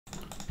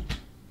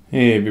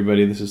Hey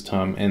everybody, this is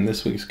Tom, and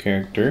this week's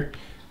character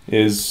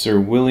is Sir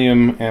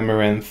William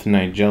Amaranth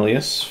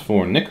Nigelius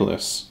for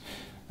Nicholas.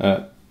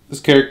 This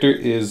character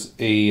is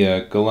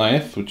a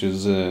Goliath, which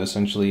is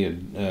essentially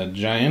a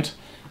giant.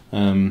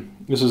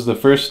 This is the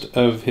first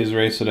of his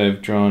race that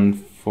I've drawn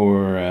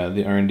for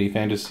the R&D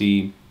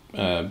Fantasy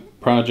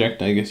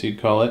project, I guess you'd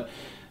call it.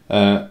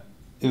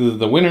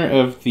 The winner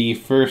of the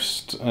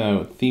first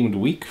themed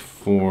week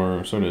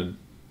for sort of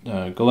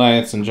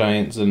Goliaths and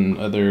giants and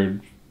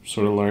other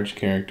sort of large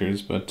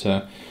characters, but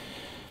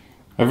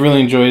I've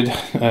really enjoyed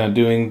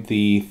doing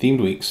the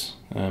themed weeks.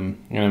 And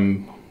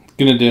I'm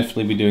gonna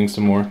definitely be doing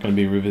some more. Gonna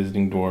be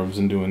revisiting dwarves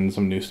and doing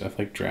some new stuff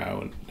like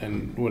drow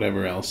and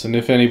whatever else. And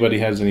if anybody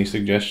has any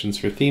suggestions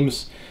for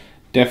themes,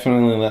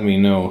 definitely let me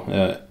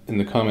know in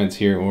the comments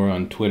here or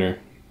on Twitter.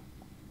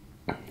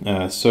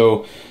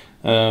 So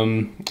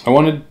I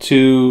wanted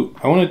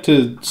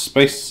to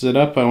spice it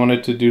up. I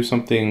wanted to do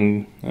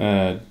something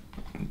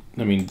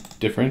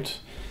different.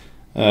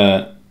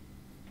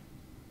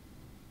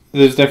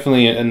 There's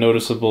definitely a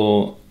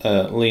noticeable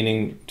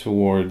leaning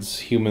towards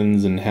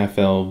humans and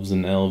half-elves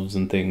and elves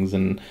and things,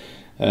 and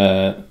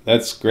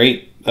that's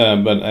great,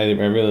 but I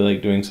really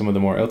like doing some of the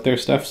more out there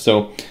stuff,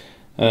 so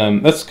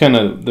that's kind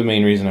of the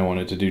main reason I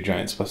wanted to do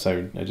giants, plus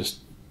I just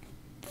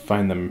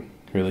find them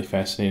really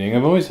fascinating.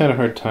 I've always had a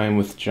hard time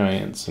with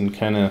giants and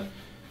kind of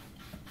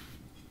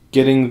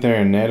getting their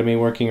anatomy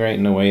working right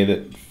in a way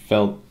that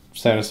felt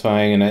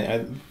satisfying, and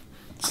I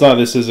saw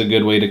this as a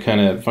good way to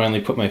kind of finally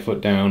put my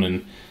foot down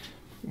and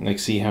like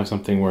see how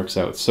something works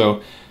out. So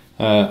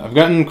I've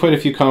gotten quite a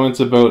few comments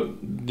about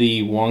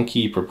the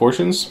wonky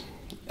proportions,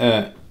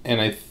 and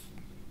I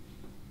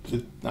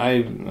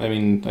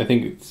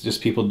think it's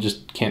just people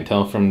just can't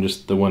tell from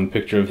just the one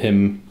picture of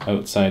him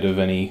outside of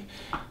any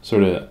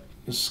sort of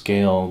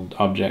scaled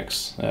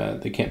objects.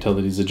 They can't tell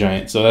that he's a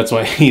giant, so that's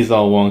why he's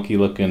all wonky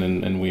looking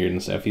and weird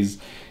and stuff. He's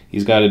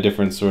got a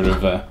different sort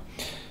of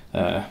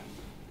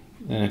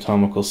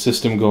anatomical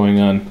system going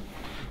on.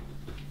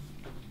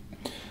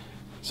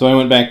 So I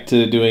went back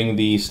to doing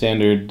the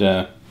standard,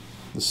 the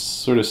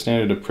sort of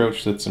standard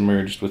approach that's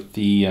emerged with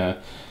the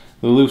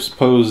loose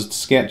posed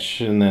sketch,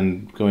 and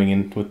then going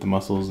in with the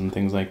muscles and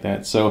things like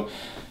that. So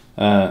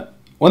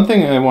one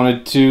thing I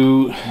wanted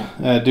to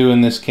do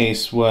in this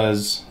case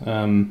was,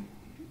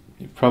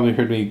 you've probably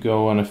heard me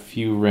go on a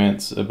few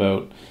rants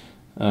about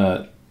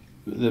the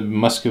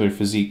muscular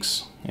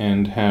physiques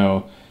and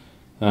how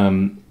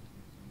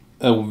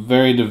a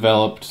very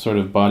developed sort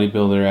of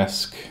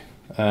bodybuilder-esque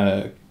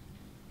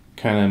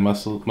kind of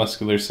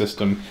muscular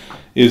system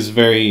is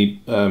very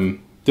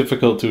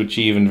difficult to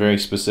achieve and very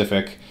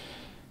specific.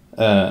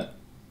 And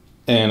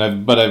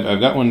I've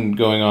got one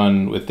going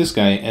on with this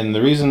guy, and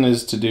the reason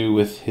is to do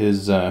with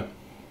his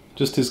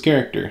just his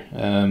character.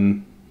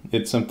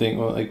 It's something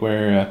like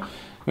where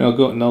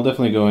I'll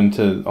definitely go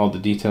into all the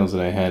details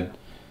that I had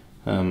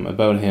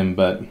about him,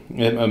 but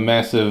a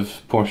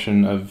massive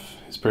portion of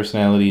his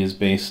personality is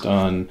based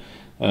on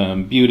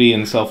beauty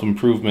and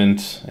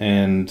self-improvement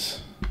and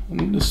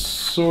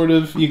sort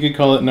of, you could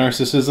call it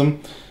narcissism,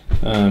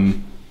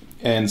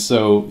 and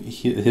so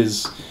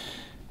his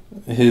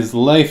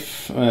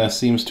life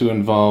seems to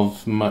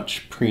involve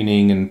much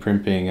preening and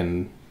primping,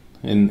 and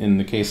in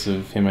the case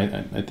of him,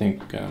 I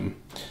think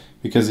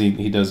because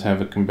he does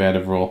have a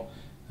combative role,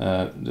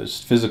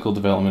 just physical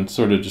development,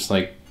 sort of just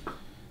like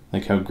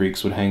how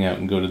Greeks would hang out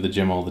and go to the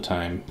gym all the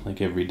time, like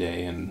every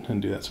day,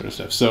 and do that sort of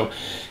stuff. So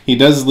he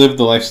does live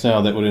the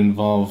lifestyle that would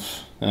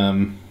involve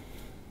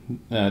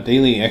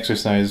daily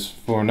exercise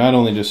for not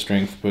only just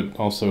strength, but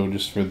also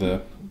just for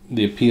the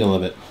appeal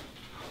of it.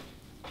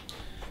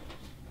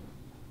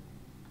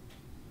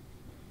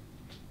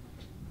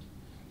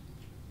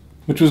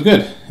 Which was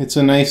good. It's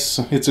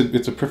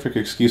a perfect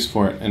excuse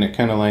for it, and it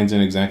kind of lines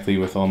in exactly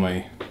with all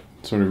my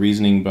sort of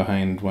reasoning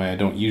behind why I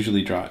don't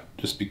usually draw it,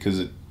 just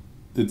because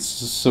it's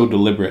so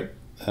deliberate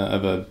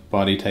of a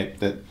body type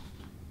that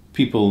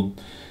people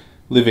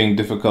living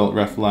difficult,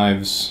 rough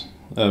lives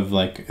of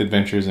like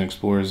adventurers and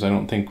explorers, I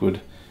don't think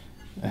would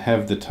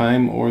have the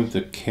time or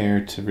the care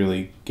to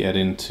really get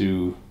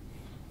into,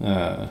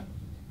 I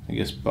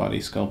guess, body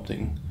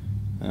sculpting.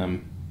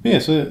 Yeah,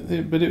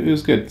 but it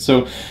was good.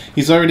 So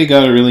he's already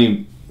got a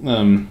really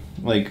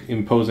like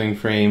imposing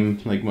frame,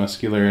 like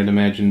muscular. I'd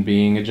imagine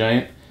being a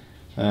giant.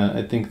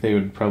 I think they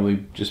would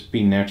probably just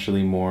be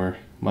naturally more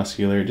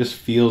muscular. It just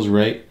feels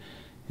right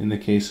in the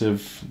case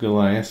of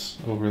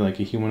Goliath over like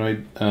a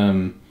humanoid.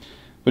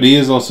 But he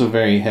is also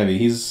very heavy.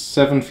 He's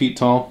 7 feet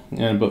tall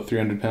and about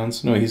 300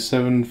 pounds. No, he's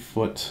 7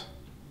 foot.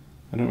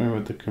 I don't remember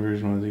what the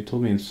conversion was. He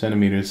told me in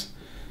centimeters.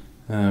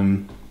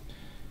 Yeah,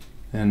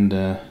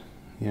 I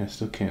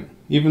still can't.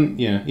 Even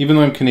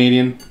though I'm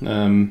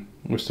Canadian,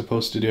 we're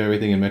supposed to do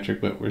everything in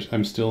metric, but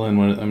I'm still in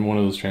I'm one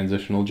of those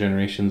transitional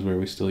generations where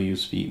we still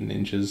use feet and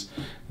inches.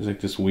 There's like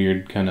this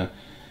weird kind of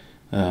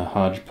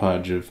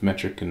hodgepodge of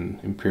metric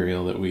and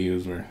imperial that we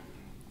use. Where,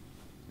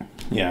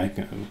 yeah,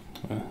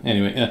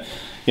 anyway,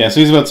 yeah.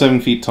 So he's about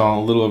 7 feet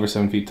tall, a little over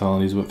 7 feet tall,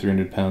 and he's about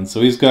 300 pounds. So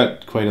he's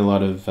got quite a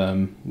lot of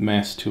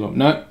mass to him.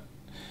 Not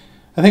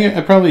I think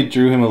I probably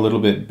drew him a little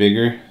bit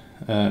bigger,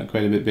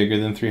 quite a bit bigger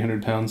than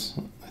 300 pounds.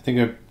 I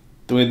think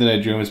the way that I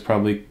drew him is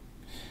probably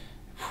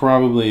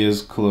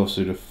is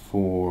closer to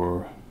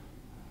 400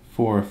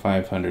 or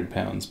 500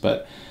 pounds,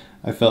 but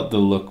I felt the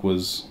look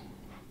was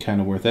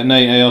kind of worth it. And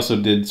I also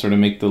did sort of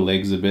make the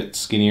legs a bit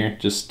skinnier,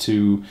 just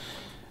to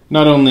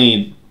not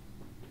only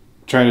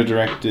try to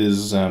direct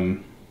his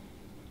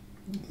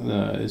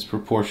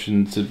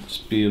proportion to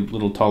just be a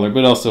little taller,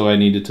 but also I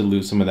needed to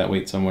lose some of that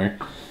weight somewhere.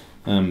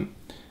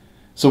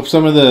 So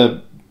some of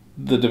the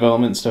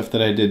development stuff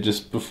that I did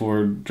just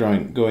before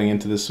going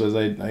into this was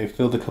I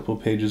filled a couple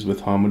pages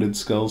with hominid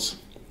skulls.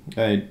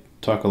 I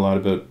talk a lot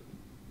about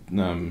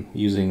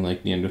using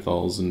like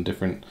Neanderthals and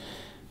different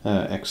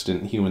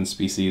extant human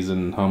species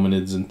and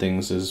hominids and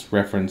things as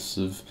reference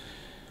of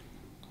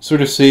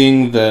sort of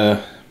seeing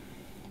the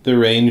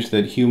range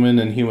that human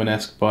and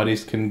human-esque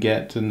bodies can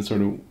get, and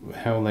sort of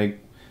how, like,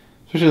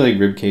 especially like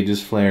rib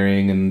cages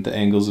flaring and the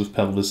angles of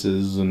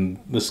pelvises and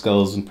the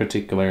skulls in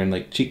particular, and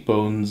like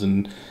cheekbones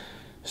and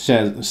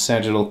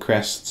sagittal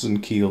crests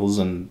and keels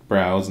and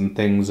brows and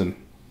things. And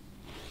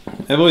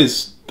I've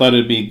always thought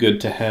it'd be good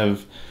to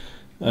have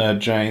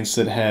giants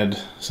that had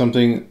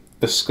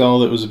a skull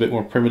that was a bit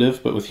more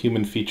primitive but with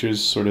human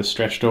features sort of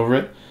stretched over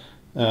it.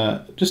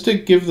 Just to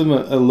give them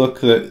a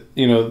look that,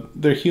 you know,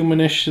 they're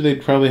humanish.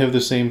 They'd probably have the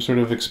same sort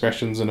of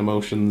expressions and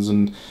emotions,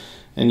 and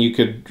you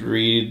could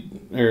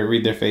read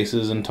their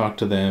faces and talk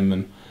to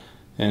them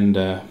and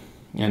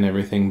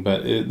everything.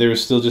 But there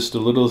was still just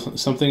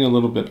something a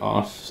little bit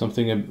off,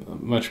 something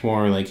much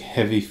more like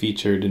heavy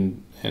featured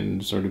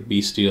and sort of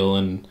bestial,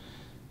 and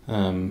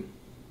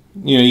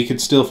you know, you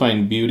could still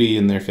find beauty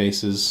in their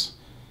faces.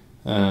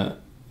 They'd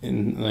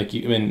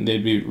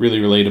be really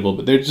relatable,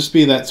 but there'd just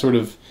be that sort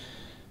of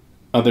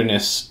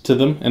otherness to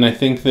them. And I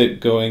think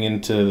that going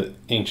into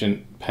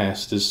ancient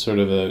past is sort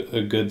of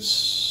a good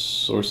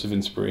source of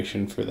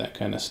inspiration for that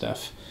kind of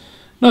stuff.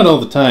 Not all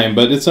the time,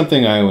 but it's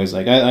something I always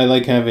like. I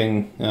like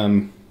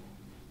having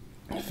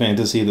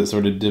fantasy that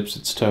sort of dips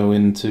its toe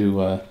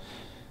into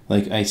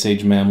like Ice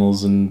Age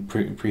mammals and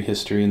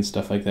prehistory and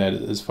stuff like that,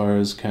 as far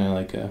as kind of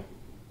like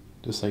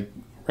just like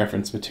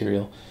reference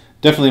material.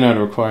 Definitely not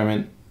a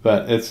requirement,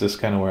 but it's just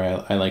kind of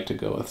where I like to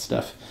go with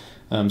stuff.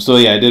 So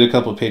yeah, I did a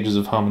couple of pages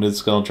of hominid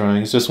skull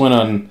drawings. Just went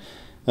on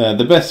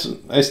the best.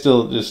 I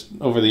still just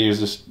over the years,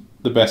 just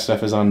the best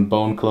stuff is on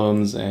bone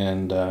clones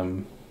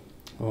and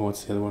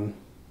what's the other one?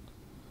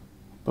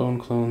 Bone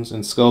clones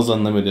and Skulls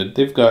Unlimited.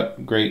 They've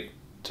got great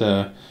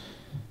stuff.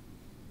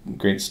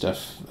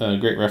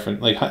 Great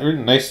reference, like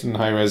nice and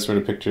high res sort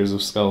of pictures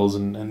of skulls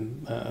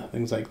and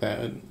things like that.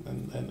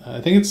 And I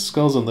think it's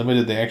Skulls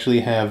Unlimited. They actually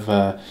have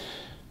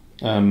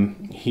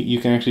you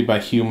can actually buy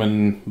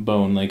human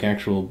bone, like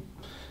actual.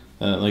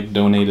 Like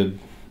donated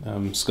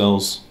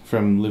skulls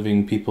from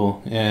living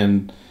people,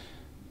 and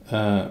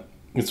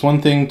it's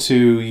one thing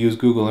to use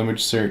Google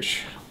image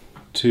search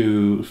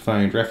to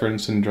find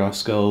reference and draw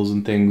skulls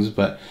and things,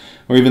 or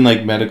even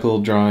like medical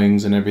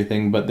drawings and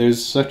everything, but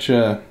there's such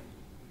a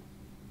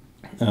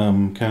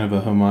kind of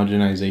a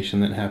homogenization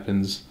that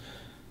happens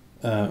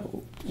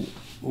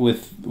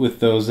with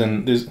those,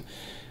 and there's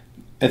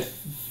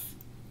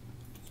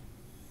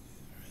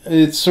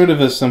it's sort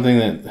of something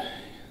that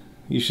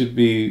you should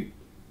be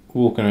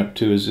woken up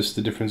to, is just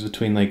the difference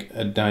between like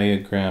a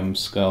diagram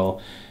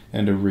skull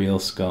and a real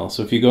skull.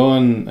 So if you go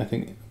on,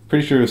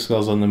 pretty sure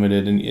Skulls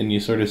Unlimited, and you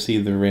sort of see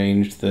the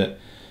range that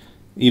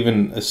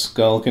even a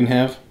skull can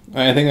have.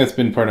 I think that's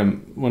been part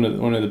of one of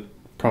the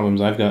problems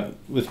I've got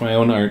with my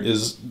own art,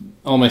 is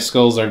all my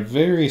skulls are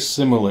very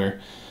similar,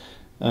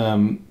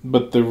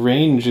 but the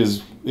range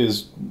is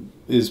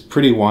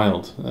pretty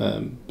wild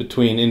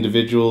between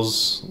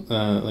individuals,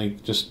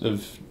 like just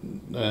of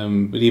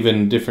but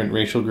even different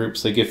racial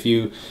groups. Like if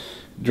you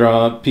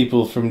draw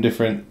people from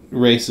different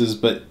races,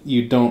 but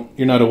you're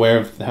not aware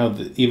of how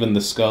even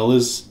the skull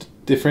is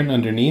different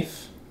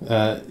underneath,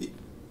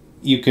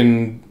 you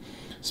can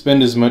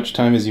spend as much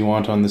time as you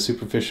want on the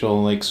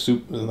superficial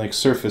like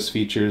surface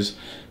features,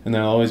 and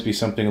there'll always be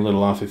something a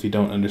little off if you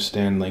don't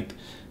understand like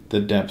the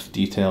depth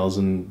details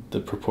and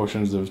the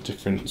proportions of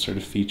different sort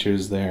of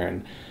features there.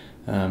 And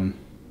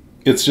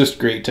it's just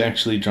great to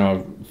actually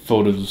draw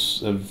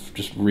photos of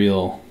just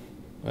real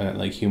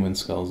like human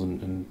skulls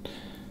and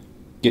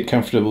get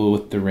comfortable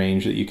with the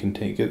range that you can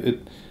take.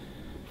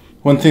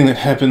 One thing that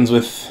happens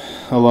with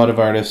a lot of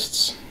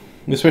artists,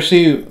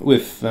 especially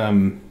with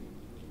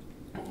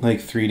like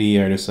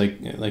 3D artists,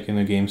 like in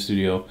a game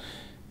studio,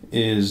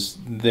 is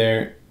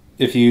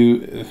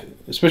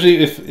especially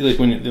if like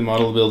when the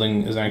model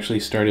building is actually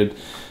started,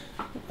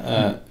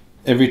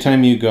 every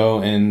time you go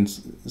and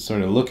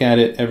sort of look at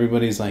it,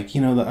 everybody's like,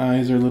 you know, the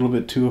eyes are a little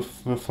bit too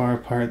far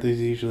apart.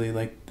 There's usually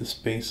like the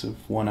space of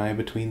one eye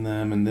between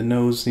them, and the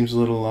nose seems a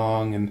little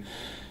long. And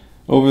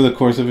over the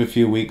course of a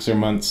few weeks or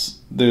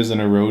months, there's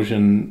an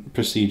erosion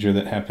procedure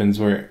that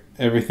happens where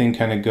everything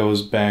kind of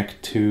goes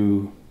back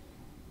to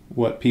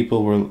what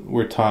people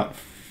were taught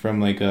from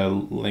like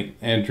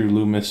Andrew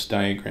Loomis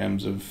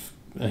diagrams of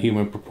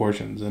human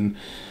proportions. And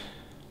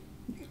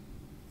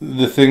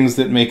the things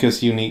that make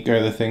us unique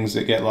are the things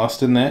that get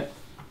lost in that.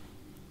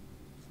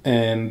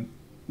 And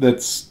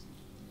it's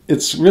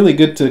really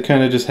good to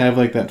kind of just have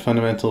like that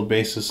fundamental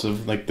basis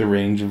of like the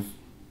range of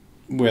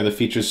where the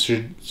features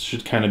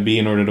should kind of be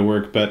in order to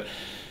work. But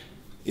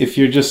if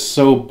you're just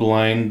so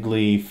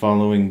blindly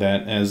following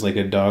that as like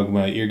a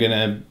dogma, you're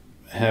gonna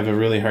have a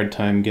really hard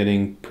time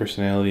getting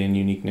personality and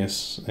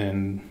uniqueness,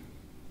 and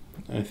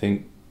I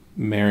think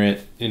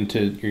merit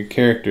into your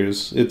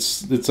characters.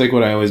 It's like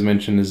what I always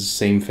mention is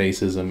same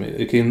faceism.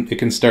 It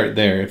can start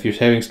there. If you're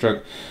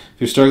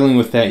struggling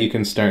with that, you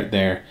can start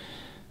there.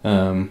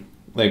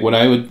 Like what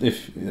I would,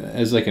 if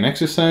as like an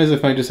exercise,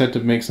 if I just had to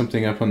make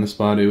something up on the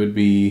spot, it would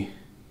be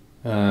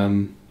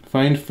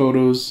find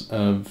photos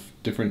of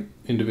different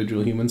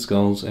individual human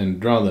skulls and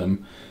draw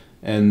them,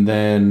 and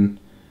then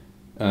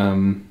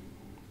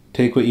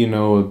take what you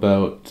know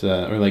about,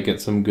 or like get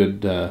some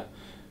good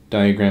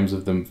diagrams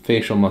of the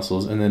facial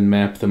muscles, and then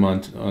map them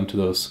onto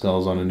those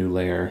skulls on a new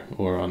layer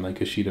or on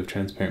like a sheet of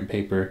transparent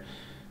paper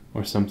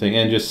or something,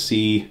 and just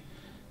see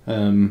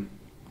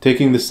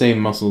taking the same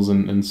muscles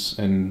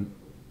and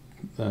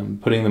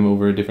putting them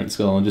over a different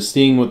skull and just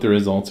seeing what the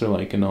results are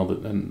like and all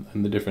and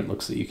the different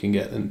looks that you can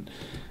get. And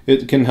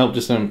it can help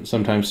just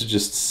sometimes to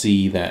just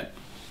see that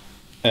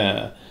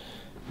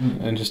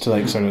and just to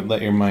like sort of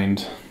let your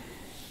mind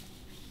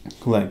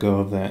let go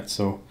of that.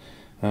 So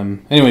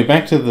anyway,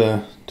 back to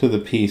the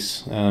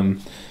piece.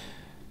 With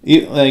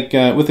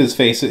his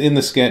face in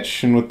the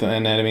sketch and with the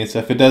anatomy and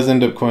stuff, it does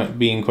end up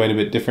being quite a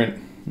bit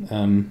different.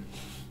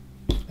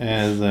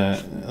 As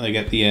like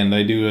at the end,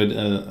 I do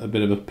a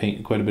bit of a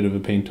paint, quite a bit of a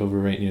paint over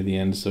right near the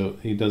end, so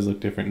he does look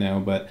different now.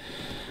 But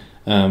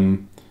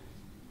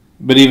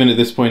even at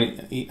this point,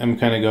 I'm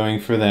kind of going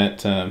for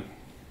that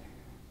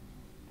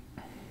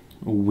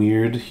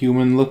weird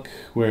human look,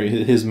 where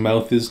his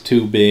mouth is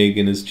too big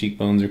and his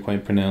cheekbones are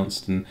quite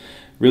pronounced, and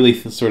really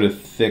sort of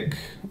thick,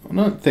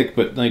 not thick,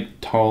 but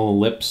like tall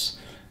lips,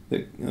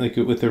 like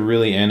with a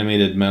really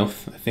animated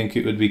mouth. I think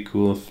it would be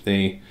cool if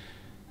they,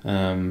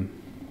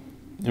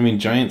 I mean,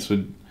 giants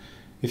would,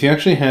 if you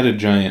actually had a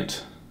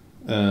giant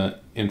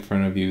in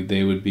front of you,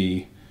 they would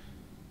be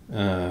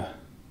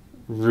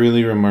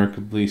really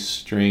remarkably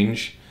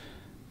strange.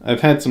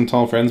 I've had some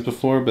tall friends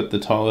before, but the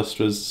tallest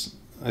was,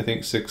 I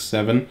think,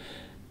 6'7",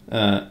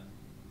 and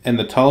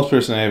the tallest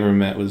person I ever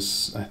met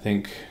was, I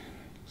think,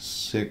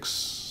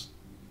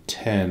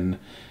 6'10",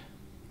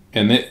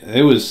 and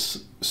it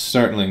was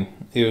startling.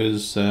 It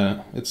was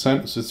it's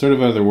sort of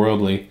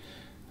otherworldly.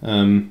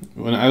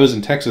 When I was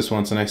in Texas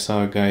once, and I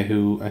saw a guy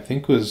who I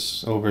think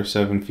was over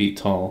 7 feet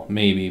tall,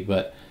 maybe,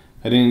 but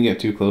I didn't get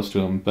too close to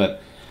him.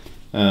 But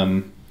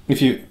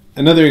if you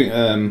another what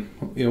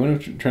I'm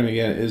trying to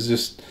get is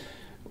just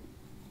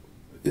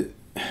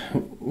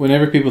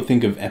whenever people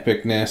think of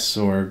epicness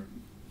or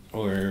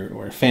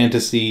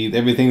fantasy,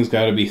 everything's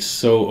got to be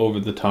so over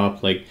the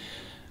top, like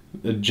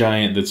a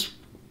giant that's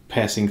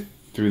passing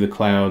through the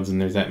clouds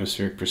and there's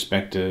atmospheric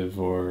perspective,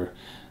 or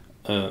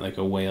like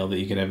a whale that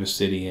you could have a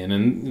city in.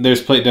 And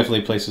there's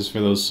definitely places for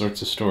those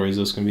sorts of stories.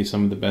 Those can be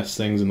some of the best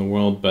things in the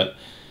world. But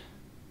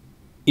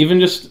even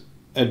just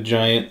a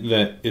giant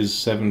that is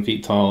 7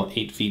 feet tall,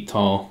 8 feet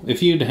tall,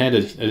 if you'd had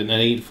an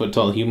 8 foot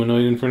tall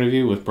humanoid in front of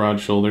you with broad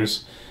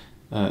shoulders,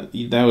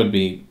 that would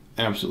be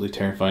absolutely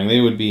terrifying.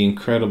 They would be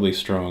incredibly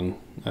strong,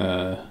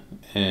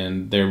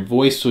 and their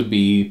voice would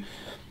be,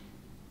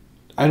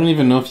 I don't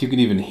even know if you could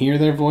even hear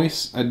their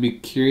voice. I'd be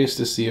curious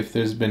to see if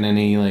there's been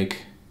any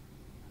like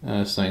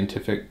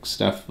scientific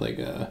stuff, like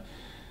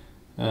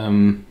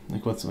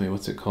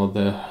what's it called,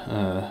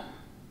 the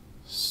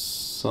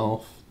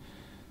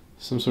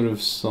some sort of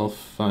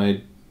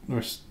sulfide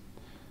or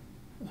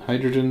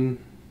hydrogen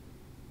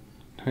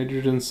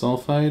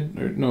sulfide,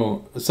 or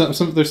no,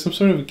 there's some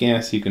sort of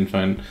gas you can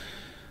find.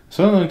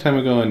 So a long time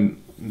ago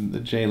in the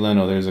Jay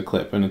Leno, there's a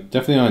clip, and it's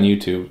definitely on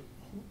YouTube,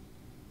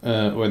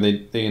 where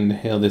they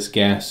inhale this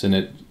gas, and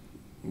it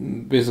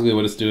basically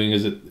what it's doing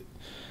is it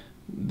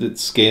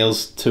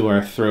scales to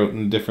our throat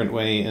in a different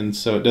way, and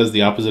so it does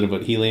the opposite of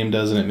what helium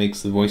does, and it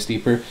makes the voice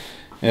deeper.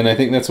 And I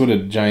think that's what a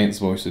giant's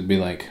voice would be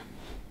like,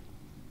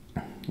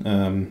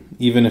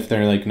 even if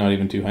they're like not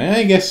even too high.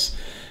 I guess,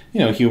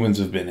 humans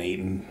have been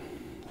eight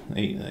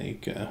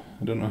like I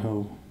don't know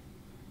how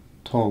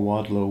tall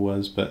Wadlow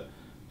was, but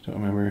I don't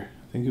remember.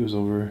 I think it was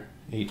over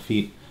 8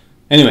 feet.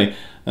 Anyway,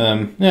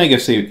 I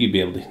guess you'd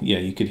be able to,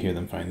 you could hear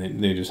them fine.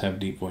 They just have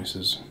deep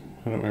voices.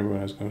 I don't remember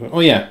what I was going to say.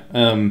 Oh yeah,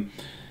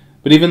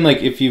 but even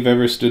like if you've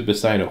ever stood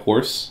beside a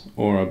horse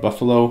or a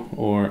buffalo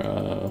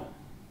or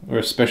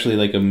especially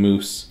like a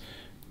moose,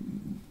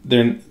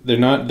 they're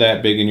not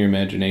that big in your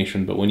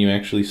imagination, but when you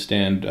actually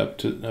stand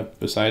up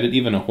beside it,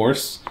 even a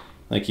horse,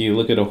 like you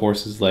look at a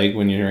horse's leg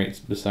when you're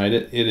right beside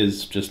it, it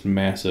is just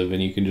massive,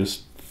 and you can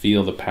just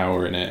feel the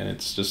power in it, and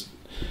it's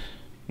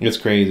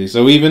crazy.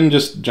 So even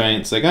just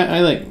giants, like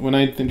I like when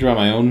I draw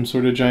my own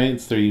sort of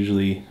giants, they're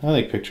usually, I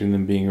like picturing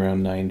them being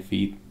around 9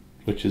 feet,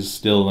 which is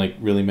still like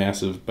really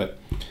massive, but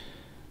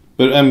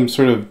I'm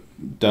sort of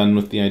done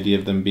with the idea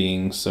of them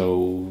being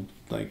so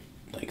like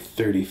like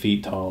 30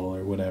 feet tall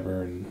or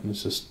whatever, and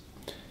it's just,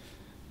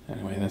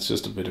 anyway, that's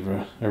just a bit of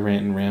a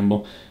rant and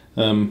ramble.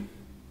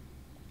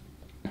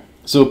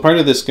 So part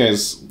of this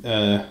guy's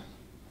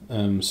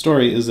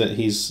story is that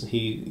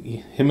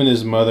him and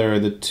his mother are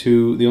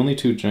the only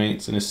two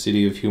giants in a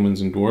city of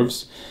humans and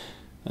dwarves.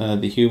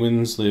 The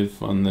humans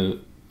live on the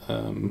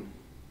at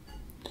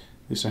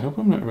least I hope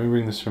I'm not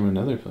remembering this from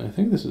another place. I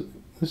think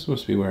this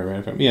must be where I read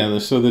it from. Yeah,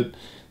 so the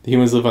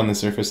humans live on the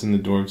surface and the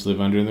dwarves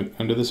live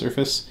under the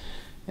surface,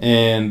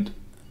 and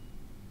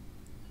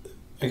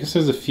I guess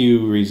there's a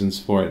few reasons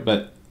for it.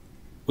 But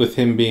with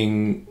him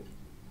being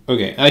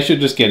okay, I should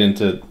just get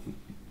into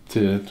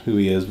who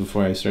he is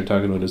before I start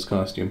talking about his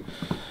costume.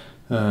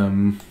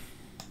 So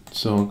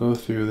I'll go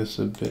through this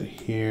a bit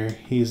here.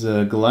 He's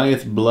a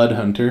Goliath Blood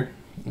Hunter.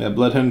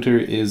 Blood Hunter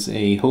is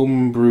a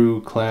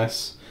homebrew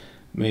class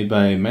made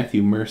by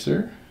Matthew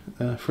Mercer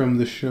from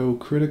the show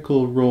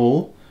Critical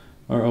Role,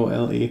 Role.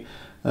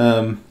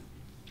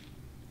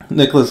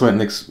 Nicholas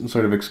went and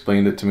sort of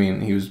explained it to me,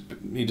 and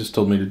he just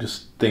told me to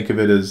just think of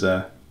it as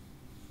a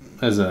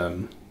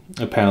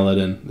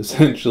paladin,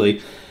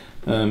 essentially,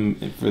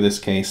 for this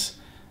case.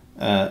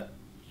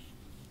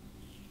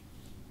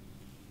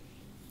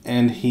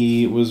 And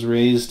he was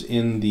raised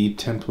in the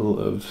Temple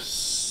of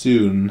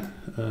Soon.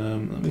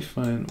 Let me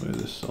find where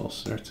this all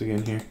starts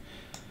again here.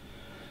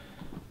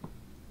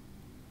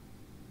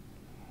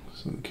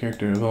 So the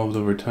character evolved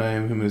over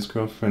time. Him and his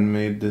girlfriend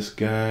made this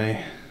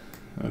guy.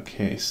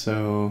 Okay,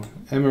 so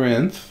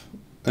Amaranth.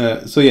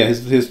 So yeah,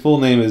 his full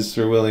name is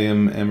Sir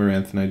William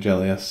Amaranth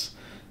Nigelius.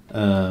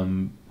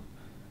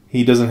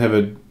 He doesn't have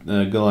a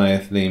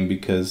Goliath name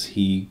because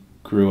he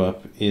grew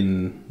up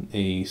in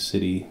a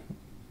city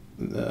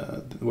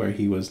where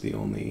he was the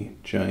only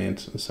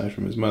giant aside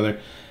from his mother.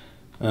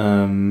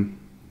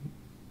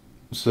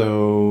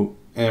 So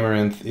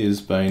Amaranth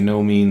is by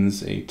no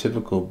means a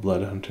typical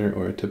blood hunter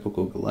or a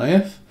typical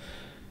Goliath.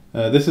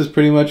 This is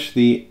pretty much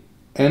the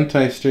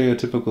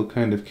anti-stereotypical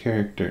kind of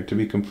character. To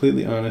be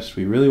completely honest,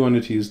 we really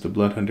wanted to use the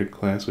blood hunter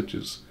class, which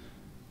is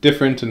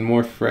different and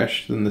more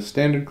fresh than the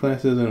standard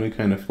classes, and we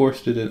kind of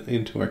forced it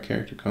into our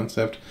character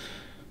concept.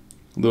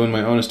 Though in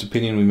my honest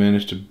opinion, we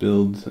managed to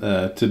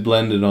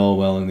blend it all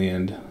well in the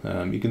end.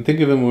 You can think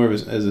of him more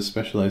as a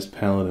specialized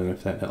paladin,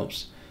 if that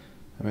helps.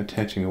 I'm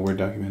attaching a Word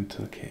document.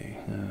 Okay,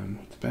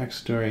 the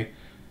backstory.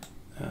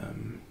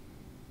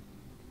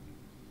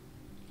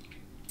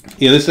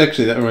 Yeah,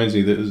 that reminds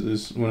me. This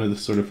is one of the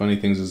sort of funny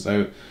things is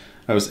I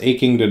was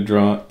aching to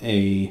draw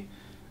a.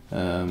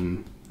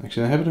 Actually,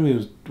 that happened to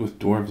me with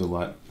dwarves a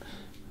lot.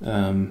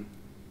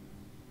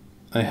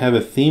 I have a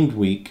themed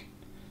week,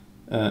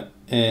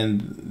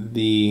 and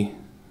the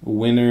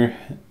winner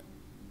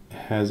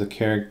has a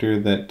character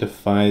that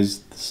defies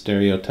the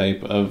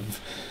stereotype of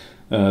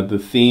the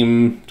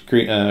theme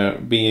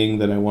being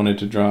that I wanted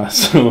to draw.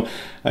 So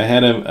I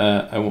had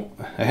I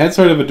had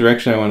sort of a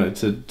direction I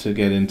wanted to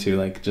get into,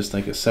 just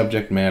like a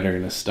subject matter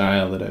and a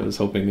style that I was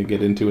hoping to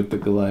get into with the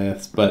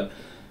Goliaths, but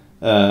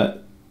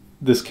the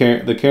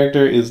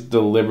character is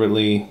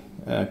deliberately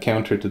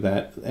counter to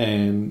that,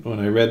 and when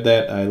I read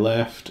that, I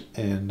laughed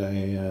and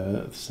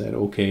I said,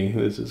 okay,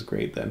 this is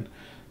great then.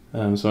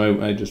 So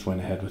I just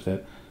went ahead with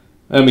it.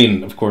 I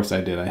mean, of course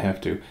I did, I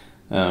have to.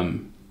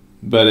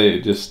 But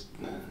it just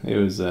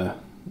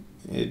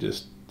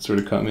sort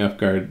of caught me off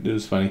guard. It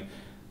was funny.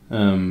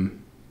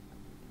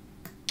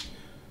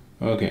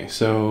 Okay,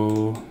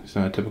 so he's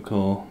not a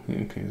typical,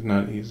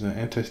 he's an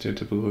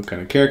anti-stereotypical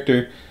kind of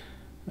character.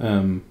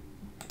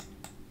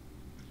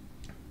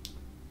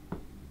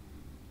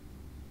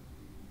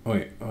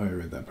 I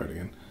read that part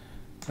again.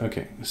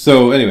 Okay,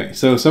 so anyway,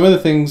 so some of the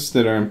things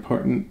that are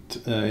important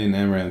in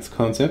Amaranth's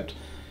concept.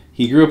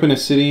 He grew up in a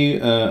city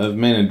of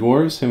men and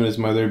dwarves, him and his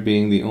mother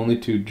being the only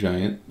two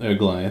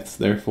Goliaths,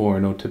 therefore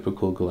no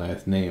typical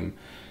Goliath name.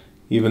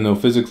 Even though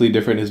physically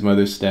different, his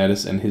mother's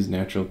status and his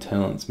natural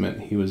talents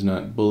meant he was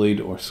not bullied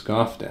or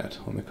scoffed at.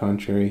 On the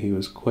contrary, he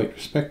was quite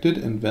respected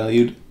and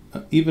valued,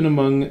 even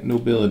among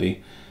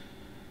nobility.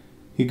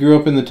 He grew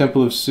up in the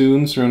Temple of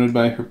Soon, surrounded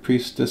by her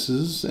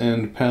priestesses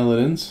and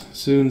paladins.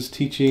 Soon's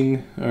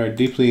teaching are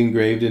deeply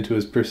engraved into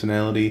his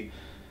personality.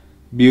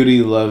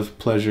 Beauty, love,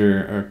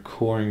 pleasure are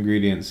core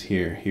ingredients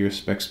here. He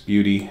respects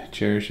beauty,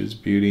 cherishes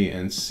beauty,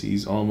 and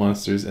sees all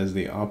monsters as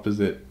the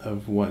opposite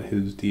of what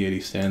his deity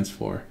stands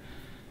for.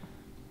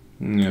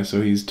 Yeah,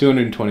 so he's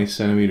 220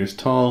 centimeters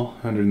tall,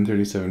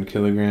 137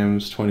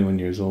 kilograms, 21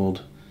 years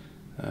old,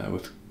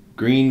 with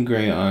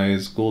green-gray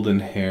eyes, golden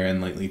hair, and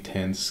lightly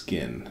tanned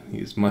skin.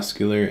 He's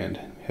muscular and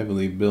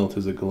heavily built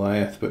as a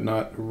Goliath, but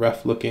not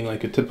rough-looking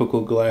like a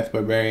typical Goliath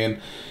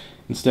barbarian.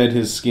 Instead,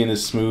 his skin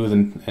is smooth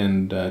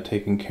and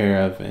taken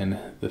care of, and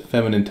the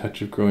feminine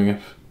touch of growing up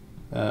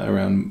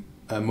around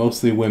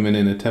mostly women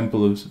in a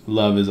temple of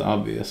love is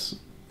obvious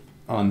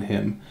on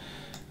him.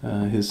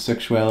 His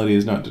sexuality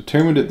is not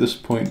determined at this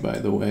point, by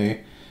the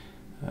way.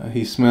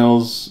 He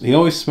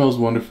always smells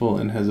wonderful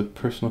and has a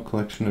personal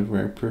collection of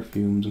rare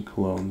perfumes and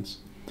colognes,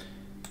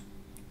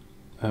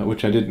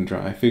 which I didn't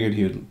draw. I figured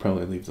he would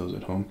probably leave those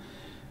at home.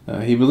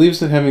 He believes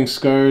that having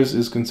scars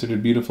is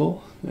considered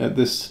beautiful. At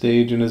this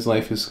stage in his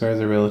life, his scars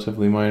are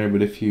relatively minor,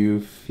 but if you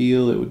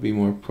feel it would be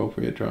more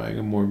appropriate drawing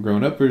a more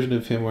grown-up version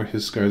of him where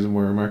his scars are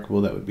more remarkable,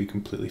 that would be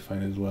completely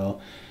fine as well.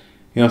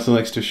 He also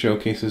likes to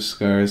showcase his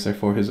scars,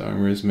 therefore his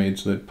armor is made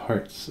so that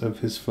parts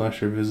of his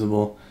flesh are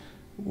visible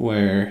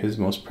where his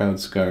most proud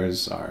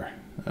scars are.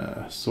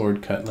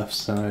 Sword cut left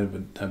side of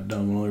the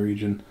abdominal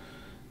region.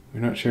 We're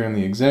not sure on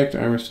the exact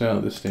armor style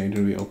at this stage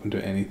and will be open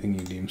to anything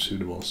you deem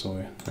suitable,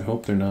 so I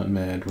hope they're not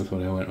mad with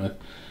what I went with.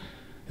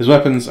 His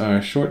weapons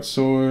are short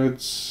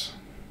swords.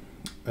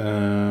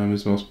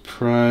 His most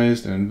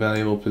prized and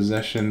valuable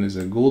possession is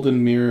a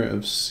golden mirror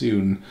of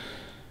Soon.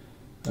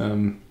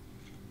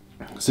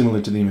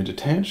 Similar to the image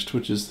attached,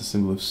 which is the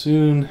symbol of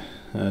Soon.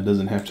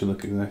 Doesn't have to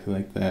look exactly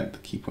like that. The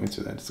key points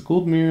are that it's a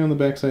gold mirror on the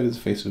backside is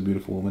the face of a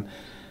beautiful woman.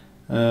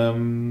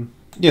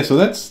 Yeah, so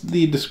that's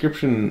the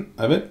description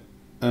of it.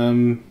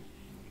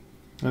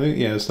 I think,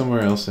 yeah,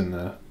 somewhere else in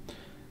a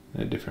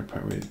different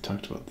part where it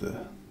talked about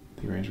the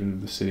arrangement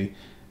of the city.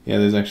 Yeah,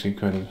 there's actually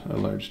quite a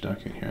large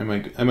document here.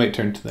 I might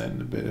turn to that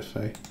in a bit if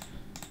I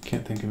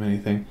can't think of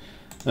anything.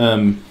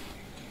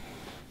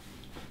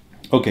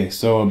 Okay,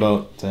 so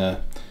about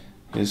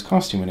his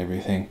costume and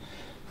everything.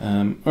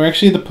 Or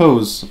actually the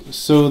pose.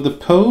 So the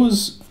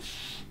pose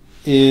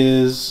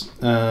is...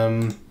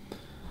 well,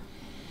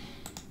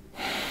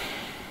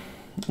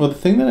 the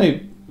thing that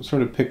I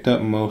sort of picked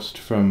up most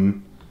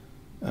from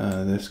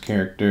this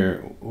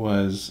character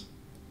was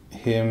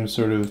him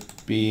sort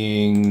of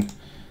being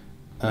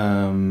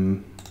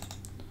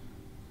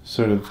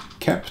sort of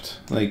kept,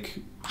 like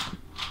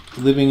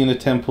living in a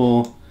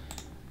temple,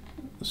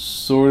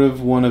 sort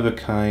of one of a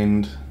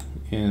kind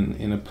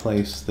in a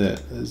place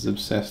that is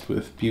obsessed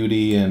with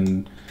beauty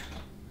and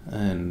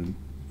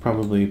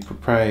probably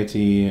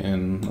propriety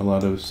and a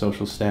lot of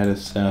social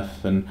status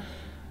stuff. And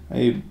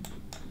I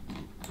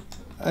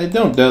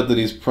don't doubt that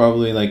he's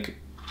probably like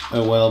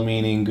a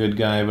well-meaning good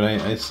guy, but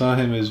I saw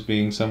him as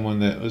being someone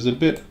that was a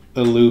bit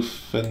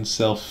aloof and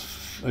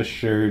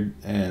self-assured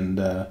and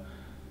I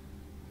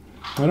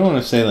don't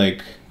want to say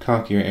like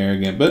cocky or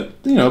arrogant, but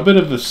you know, a bit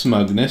of a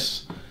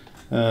smugness.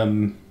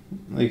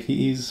 Like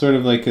he's sort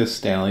of like a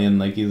stallion,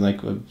 like he's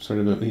like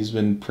he's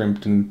been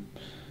primped and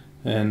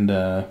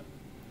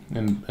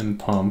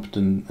pumped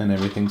and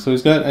everything. So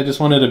he's got, I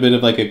just wanted a bit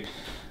of like a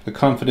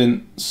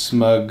confident,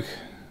 smug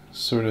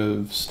sort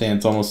of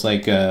stance, almost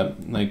like a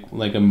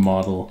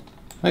model.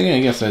 I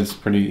guess that's a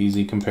pretty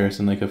easy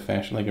comparison, like a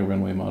fashion, like a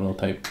runway model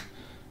type.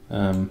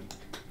 No,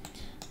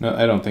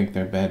 I don't think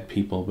they're bad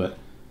people, but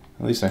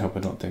at least I hope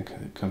I don't think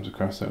it comes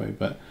across that way.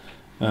 But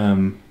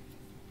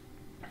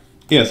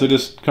yeah, so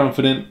just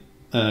confident,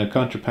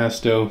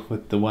 contrappasto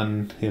with the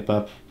one hip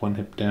up, one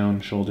hip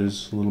down,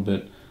 shoulders a little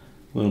bit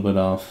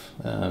off,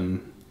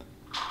 and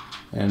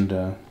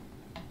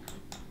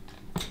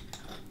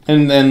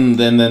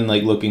then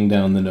like looking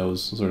down the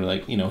nose, sort of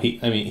like, you know,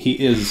 he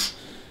is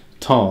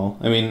tall.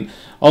 I mean,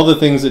 all the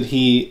things that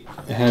he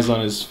has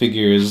on his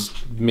figure is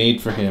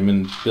made for him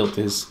and built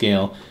to his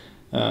scale,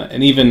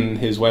 and even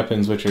his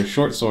weapons, which are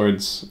short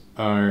swords,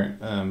 are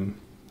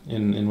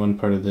in one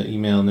part of the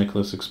email,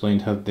 Nicholas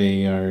explained how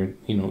they are,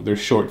 you know, they're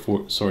short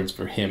swords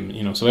for him,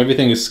 you know, so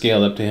everything is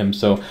scaled up to him.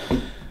 So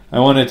I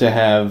wanted to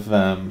have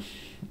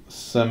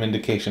some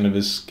indication of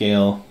his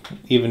scale,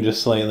 even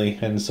just slightly,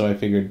 and so I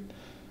figured,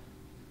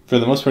 for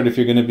the most part, if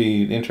you're going to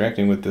be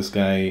interacting with this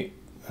guy,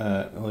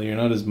 well, you're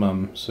not his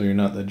mum, so you're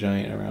not the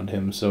giant around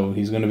him, so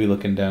he's going to be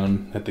looking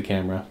down at the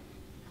camera.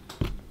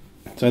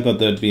 So I thought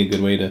that'd be a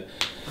good way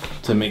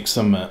to make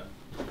some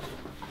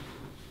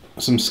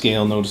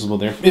scale noticeable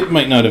there. It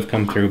might not have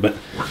come through, but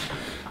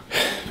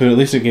at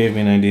least it gave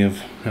me an idea of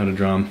how to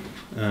draw him.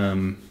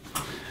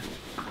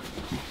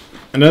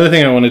 Another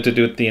thing I wanted to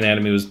do with the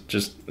anatomy was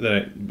just,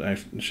 that I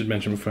should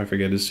mention before I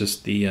forget, is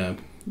just the,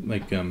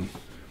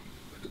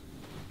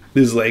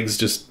 his legs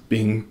just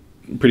being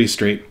pretty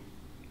straight.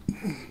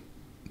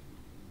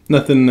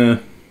 Nothing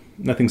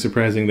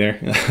surprising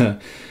there.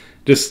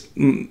 Just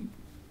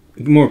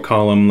more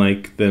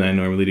column-like than I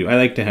normally do. I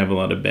like to have a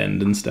lot of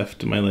bend and stuff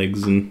to my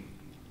legs and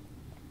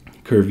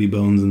curvy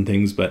bones and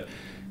things, but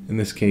in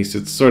this case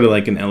it's sort of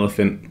like an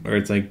elephant, where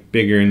it's like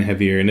bigger and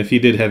heavier. And if you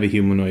did have a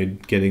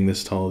humanoid getting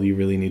this tall, you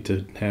really need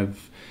to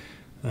have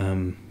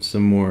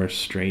some more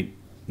straight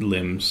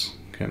limbs,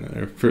 kind of,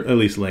 or for at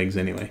least legs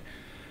anyway.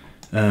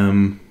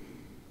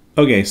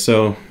 Okay,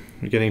 so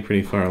we're getting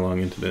pretty far along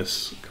into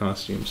this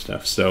costume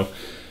stuff. So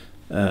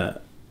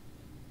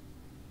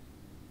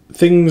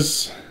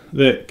things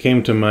that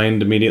came to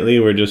mind immediately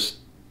were just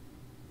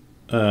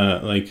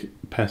like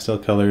pastel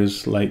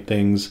colors, light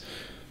things,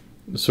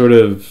 sort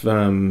of, I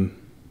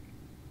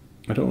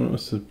don't know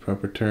what's the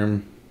proper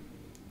term,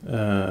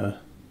 for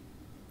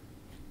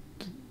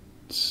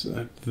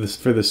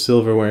the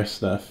silverware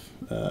stuff.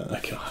 I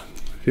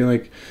feel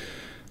like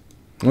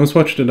I once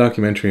watched a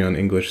documentary on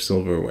English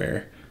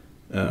silverware,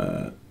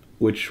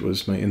 which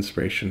was my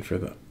inspiration for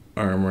the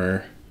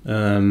armor,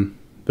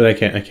 but I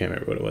can't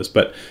remember what it was,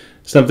 but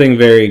something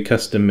very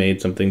custom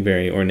made, something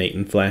very ornate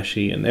and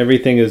flashy, and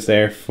everything is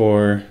there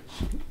for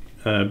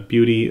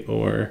beauty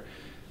or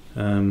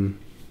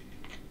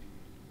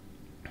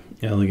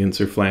elegance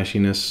or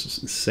flashiness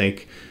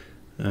sake.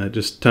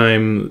 Just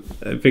time,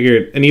 I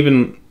figured, and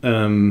even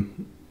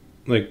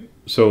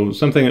so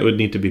something that would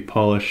need to be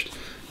polished,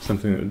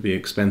 something that would be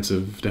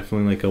expensive,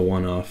 definitely like a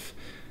one-off.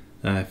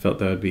 I felt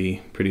that would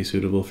be pretty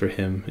suitable for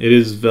him. It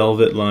is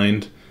velvet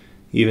lined.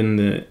 Even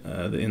the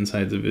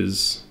insides of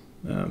his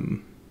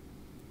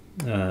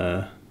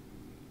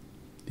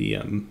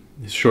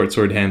his short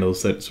sword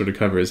handles that sort of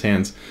cover his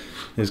hands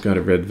has got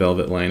a red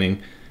velvet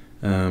lining.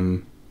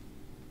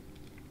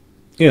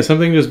 Yeah,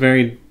 something just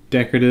very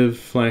decorative,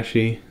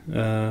 flashy,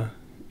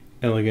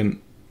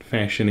 elegant,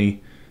 fashion-y,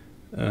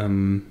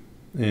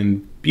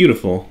 and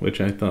beautiful,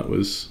 which I thought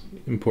was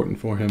important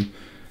for him.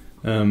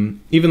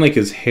 Even like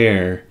his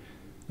hair,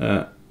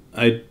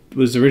 I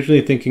was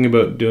originally thinking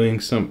about doing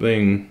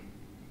something,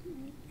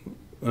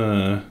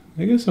 I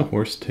guess a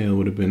horsetail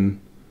would have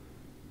been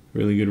a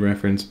really good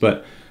reference,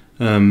 but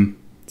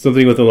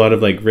something with a lot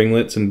of like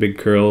ringlets and big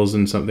curls,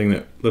 and something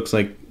that looks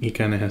like he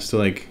kind of has to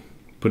like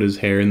put his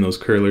hair in those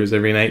curlers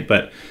every night,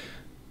 but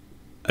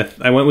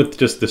I went with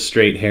just the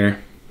straight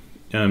hair,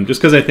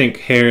 just because I think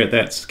hair at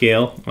that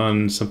scale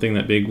on something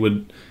that big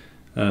would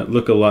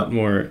look a lot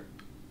more,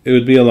 it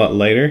would be a lot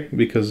lighter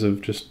because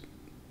of just,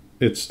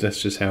 that's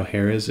just how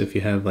hair is. If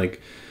you have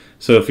like,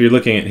 so if you're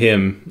looking at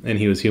him and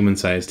he was human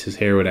sized, his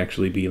hair would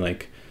actually be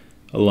like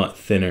a lot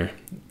thinner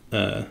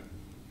to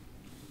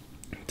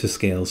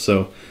scale.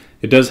 So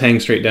it does hang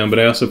straight down, but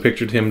I also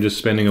pictured him just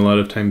spending a lot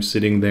of time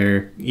sitting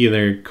there,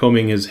 either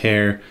combing his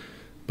hair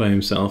by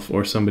himself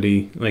or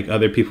somebody, like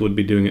other people would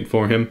be doing it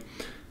for him.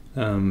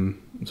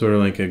 Sort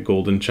of like a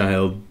golden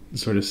child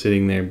sort of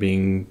sitting there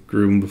being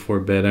groomed before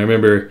bed. I don't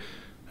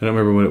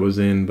remember what it was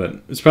in,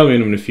 but it's probably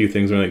in a few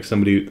things where like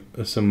some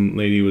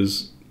lady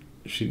was,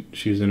 she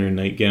was in her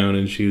nightgown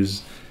and she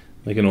was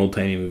like an old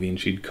timey movie, and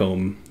she'd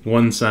comb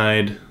one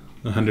side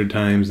 100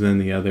 times and then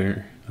the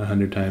other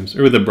 100 times,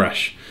 or with a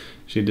brush.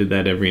 She did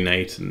that every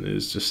night, and it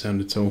just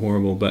sounded so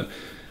horrible. But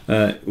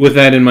with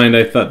that in mind,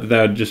 I thought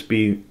that would just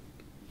be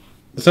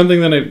something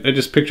that I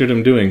just pictured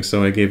him doing,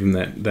 so I gave him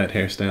that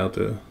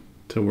hairstyle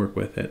to work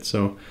with it.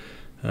 So,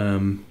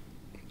 and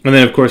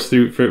then of course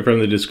from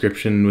the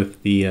description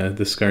with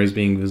the scars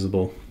being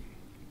visible,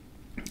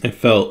 I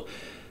felt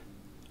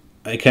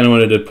I kind of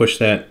wanted to push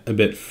that a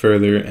bit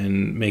further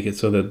and make it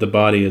so that the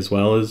body as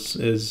well is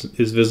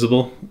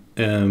visible.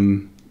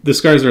 The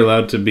scars are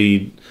allowed to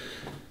be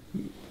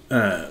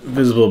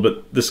visible,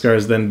 but the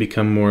scars then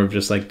become more of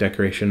just like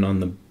decoration on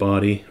the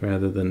body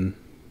rather than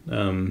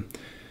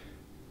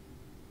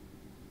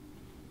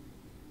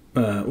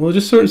well,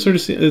 just sort of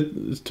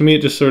to me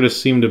it just sort of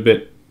seemed a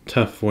bit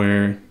tough,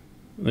 where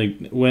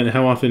like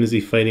how often is he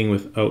fighting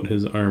without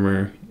his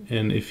armor,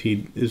 and if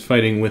he is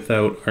fighting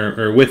without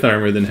or with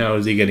armor, then how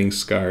is he getting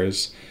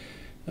scars?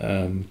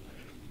 So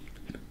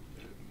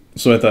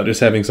I thought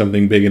just having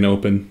something big and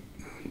open.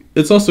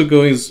 It's also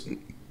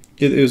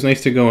it was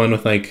nice to go on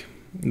with like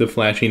the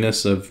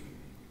flashiness of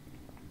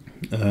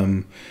it's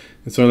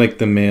sort of like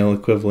the male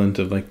equivalent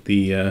of like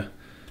the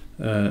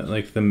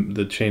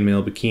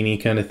chainmail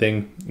bikini kind of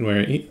thing,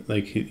 where he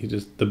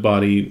just, the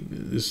body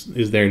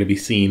is there to be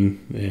seen,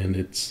 and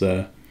it's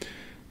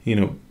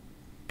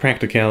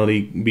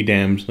practicality be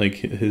damned. Like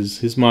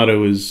his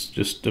motto is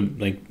just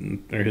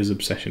or his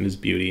obsession is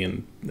beauty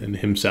and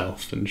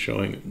himself and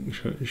showing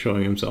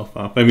himself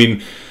off. I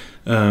mean,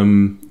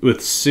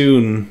 with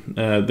Soon,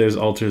 there's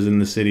altars in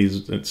the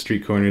cities at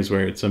street corners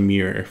where it's a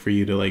mirror for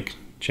you to like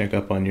check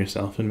up on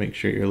yourself and make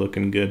sure you're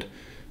looking good.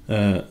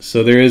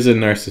 So there is a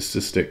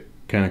narcissistic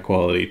kind of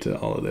quality to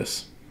all of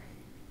this.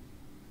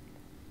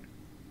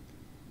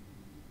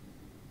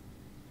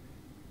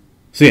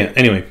 So yeah,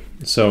 anyway,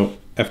 so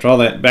after all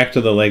that, back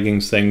to the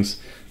leggings things.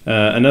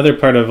 Another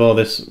part of all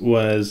this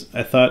was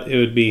I thought it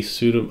would be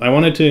suitable. I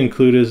wanted to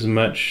include as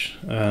much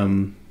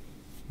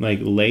like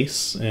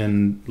lace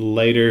and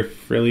lighter,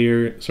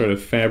 frillier sort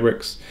of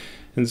fabrics.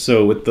 And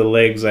so with the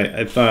legs,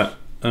 I thought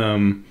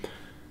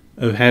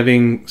of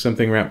having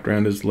something wrapped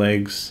around his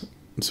legs,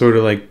 sort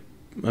of like,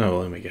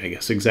 I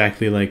guess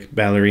exactly like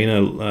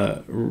ballerina,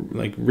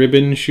 like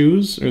ribbon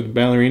shoes, or the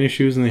ballerina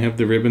shoes, and they have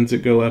the ribbons that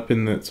go up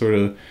in that sort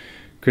of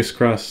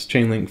crisscross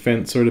chain link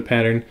fence sort of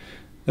pattern.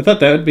 I thought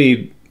that would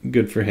be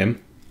good for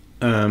him.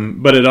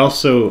 But it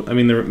also, I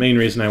mean, the main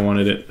reason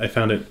I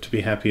found it to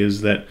be happy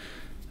is that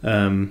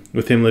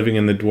with him living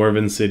in the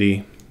dwarven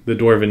city, the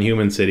dwarven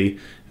human city,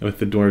 with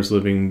the dwarves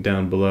living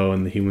down below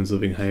and the humans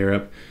living higher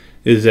up,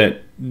 is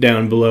that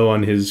down below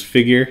on his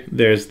figure,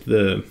 there's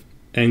the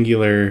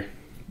angular,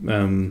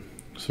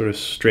 sort of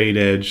straight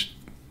edge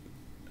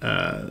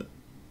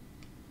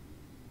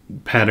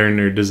pattern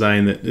or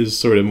design that is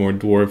sort of more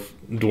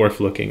dwarf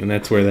looking, and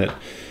that's where that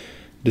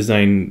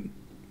design,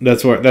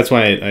 that's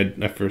why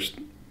I first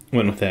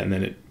went with that, and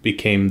then it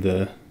became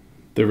the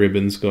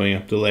ribbons going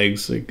up the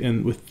legs, like,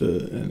 and with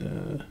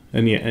the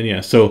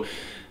so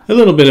a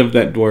little bit of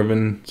that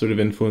dwarven sort of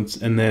influence,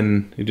 and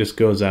then it just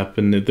goes up,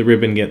 and the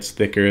ribbon gets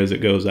thicker as it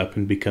goes up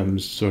and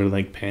becomes sort of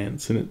like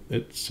pants, and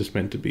it's just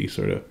meant to be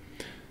sort of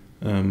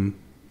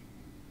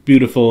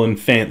beautiful and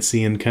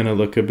fancy and kind of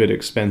look a bit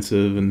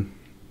expensive and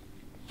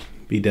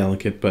be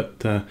delicate.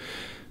 But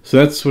so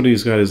that's what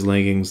he's got his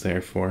leggings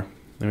there for.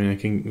 I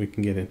mean, we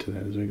can get into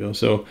that as we go.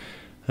 So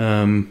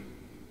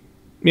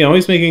yeah,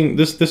 always making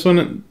this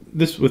one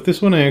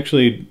I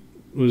actually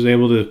was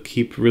able to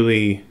keep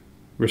really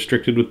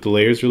restricted with the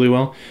layers really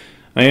well.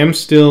 I am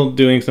still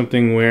doing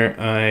something where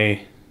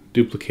I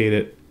duplicate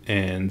it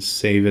and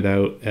save it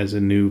out as a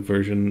new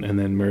version and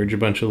then merge a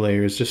bunch of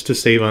layers just to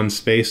save on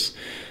space.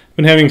 I've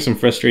been having some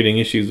frustrating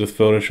issues with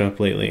Photoshop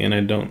lately, and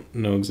I don't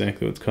know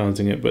exactly what's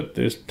causing it, but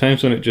there's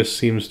times when it just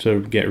seems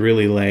to get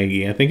really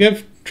laggy. I think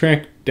I've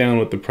tracked down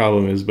what the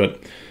problem is,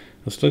 but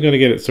I've still got to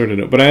get it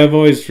sorted out. But I have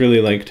always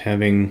really liked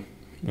having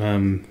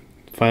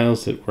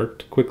files that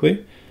worked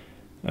quickly,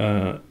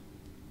 and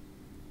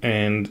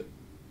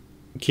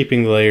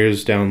keeping the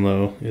layers down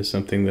low is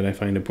something that I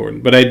find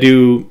important. But I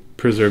do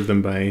preserve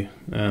them by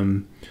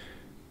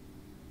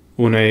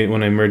when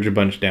I merge a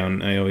bunch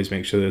down, I always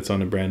make sure that it's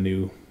on a brand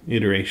new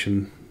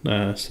iteration,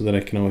 so that I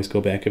can always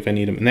go back if I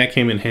need them. And that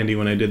came in handy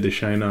when I did the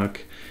Shinnok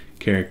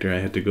character. I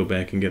had to go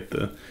back and get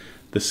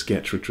the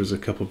sketch, which was a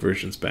couple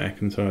versions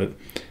back, and so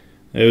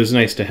it was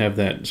nice to have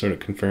that sort of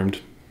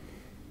confirmed.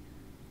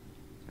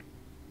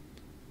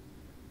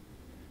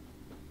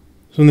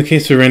 So in the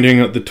case of rendering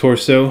out the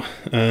torso,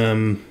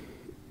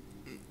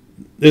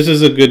 this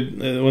is a good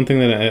one thing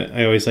that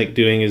I always like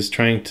doing is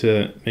trying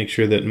to make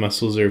sure that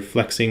muscles are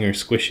flexing or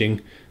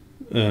squishing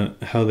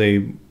how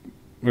they,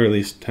 or at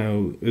least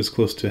how as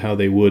close to how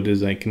they would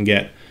as I can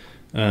get.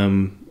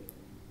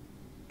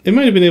 It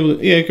might have been able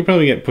to, yeah, I could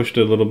probably get pushed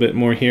a little bit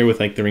more here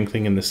with like the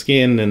wrinkling in the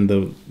skin and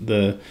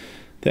the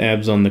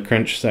abs on the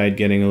crunch side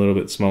getting a little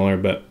bit smaller.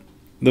 But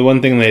the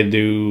one thing that I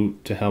do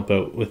to help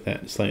out with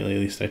that slightly, at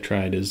least I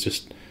tried, is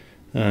just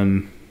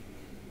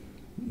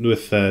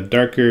with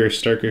darker,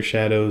 starker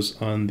shadows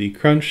on the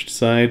crunched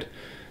side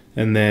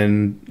and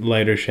then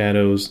lighter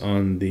shadows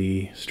on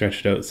the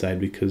stretched out side,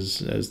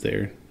 because as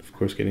they're of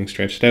course getting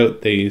stretched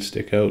out, they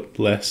stick out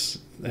less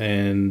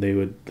and they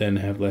would then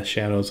have less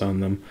shadows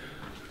on them.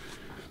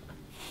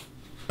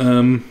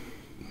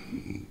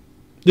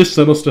 Just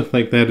subtle stuff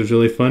like that is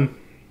really fun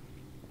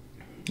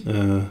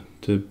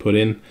to put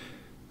in,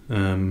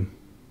 and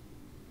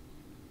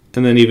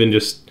then even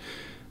just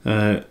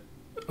a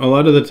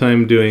lot of the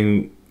time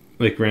doing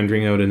like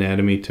rendering out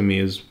anatomy to me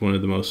is one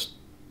of the most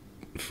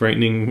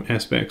frightening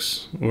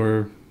aspects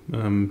or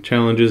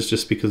challenges,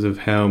 just because of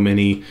how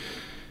many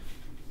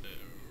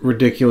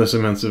ridiculous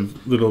amounts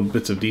of little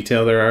bits of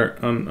detail there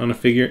are on a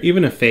figure.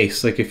 Even a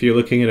face, like if you're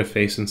looking at a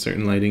face in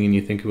certain lighting and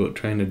you think about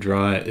trying to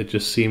draw it, it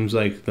just seems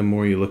like the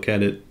more you look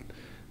at it,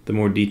 the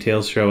more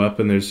details show up,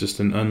 and there's just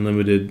an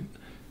unlimited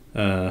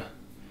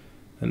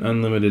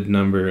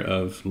number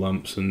of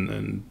lumps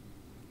and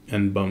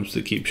bumps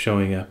that keep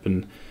showing up.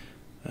 And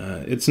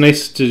it's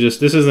nice to just,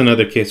 this is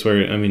another case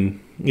where, I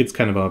mean, it's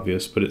kind of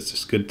obvious, but it's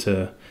just good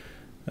to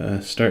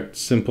start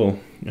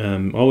simple,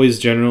 always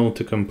general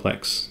to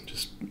complex.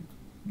 Just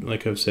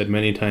like I've said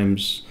many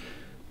times,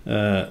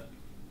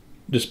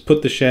 just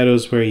put the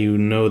shadows where you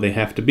know they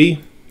have to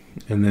be,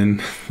 and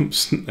then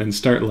and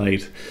start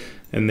light,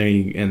 and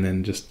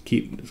then just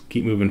keep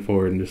moving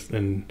forward,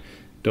 and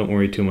don't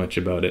worry too much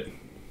about it.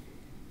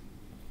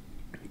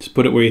 Just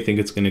put it where you think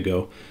it's going to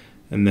go,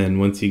 and then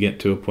once you get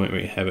to a point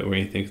where you have it where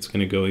you think it's going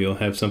to go, you'll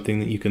have something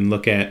that you can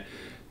look at,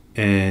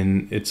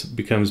 and it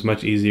becomes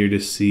much easier to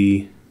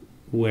see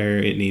where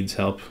it needs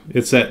help.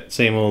 It's that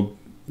same old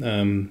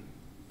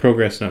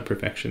progress, not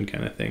perfection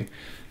kind of thing.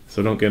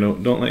 So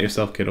don't let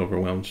yourself get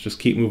overwhelmed. Just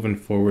keep moving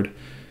forward.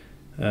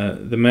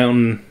 The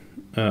mountain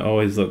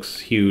always looks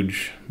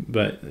huge,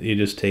 but you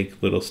just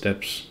take little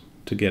steps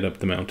to get up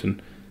the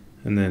mountain,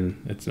 and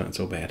then it's not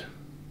so bad.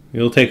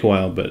 It'll take a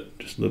while, but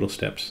just little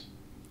steps.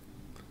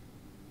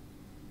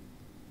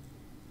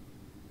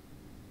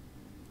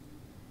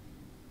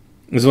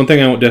 There's one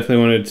thing I definitely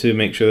wanted to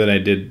make sure that I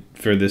did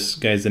for this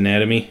guy's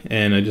anatomy,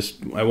 and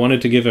I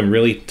wanted to give him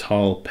really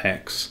tall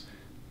pecs.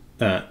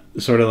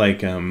 Sort of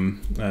like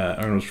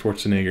Arnold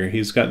Schwarzenegger.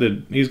 He's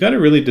got a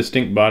really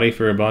distinct body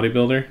for a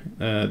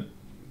bodybuilder.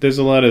 There's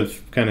a lot of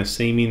kind of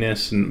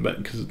sameness,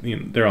 but because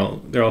they're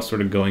all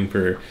sort of going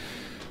for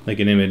like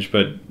an image,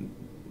 but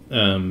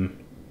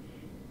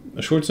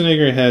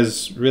Schwarzenegger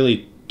has a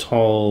really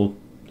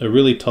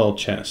tall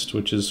chest,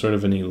 which is sort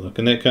of a neat look,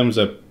 and that comes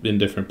up in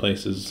different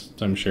places,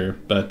 I'm sure.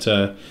 But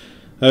I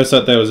always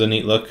thought that was a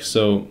neat look,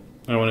 so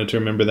I wanted to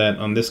remember that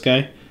on this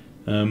guy.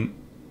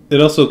 It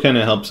also kind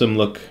of helps him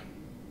look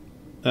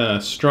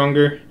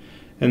stronger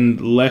and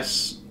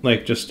less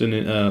like just an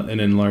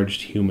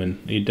enlarged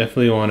human. You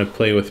definitely want to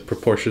play with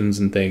proportions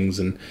and things,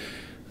 and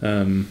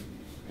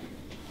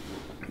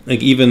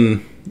like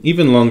even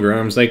longer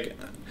arms. Like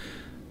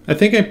I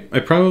think I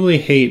probably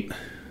hate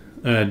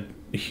like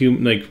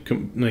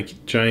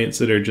giants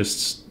that are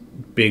just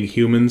big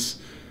humans,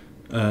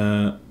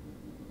 like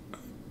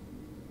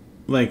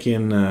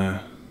in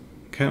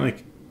kind of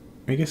like,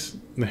 I guess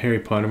the Harry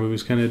Potter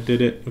movies kind of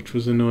did it, which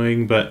was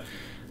annoying, but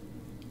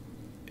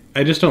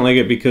I just don't like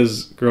it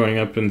because growing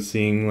up and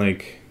seeing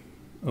like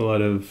a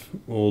lot of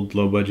old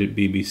low-budget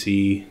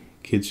BBC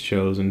kids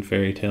shows and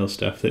fairy tale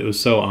stuff, that it was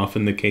so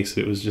often the case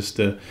that it was just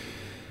a,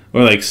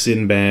 or like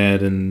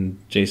Sinbad and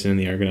Jason and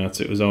the Argonauts,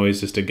 it was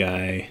always just a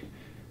guy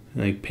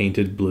like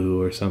painted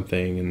blue or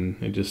something,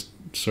 and it just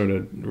sort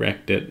of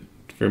wrecked it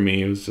for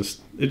me.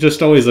 It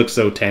just always looks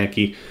so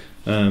tacky.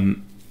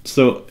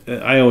 So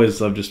I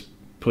always love just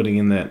putting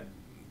in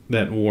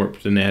that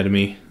warped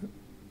anatomy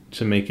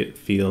to make it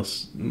feel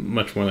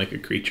much more like a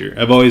creature.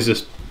 I've always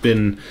just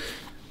been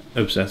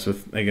obsessed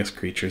with, I guess,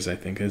 creatures. I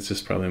think it's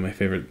just probably my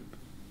favorite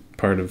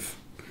part of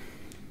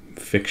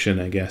fiction,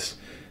 I guess.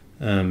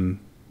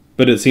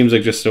 But it seems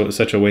like just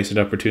such a wasted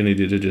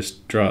opportunity to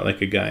just draw it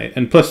like a guy.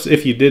 And plus,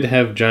 if you did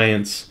have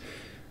giants,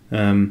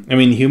 I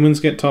mean,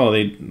 humans get tall.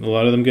 A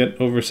lot of them get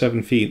over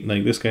 7 feet.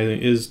 Like this guy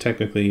is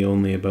technically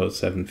only about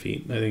 7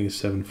 feet. I think he's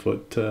 7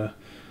 foot,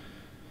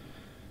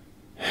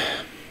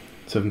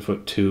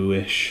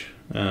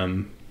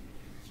 7'2"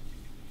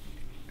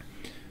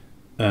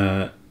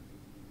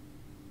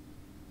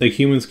 Like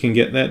humans can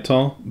get that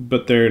tall,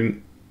 but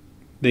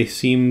they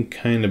seem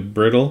kind of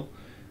brittle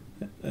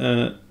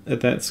at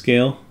that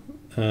scale.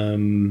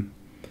 They're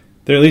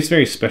at least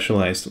very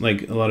specialized.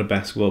 Like a lot of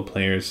basketball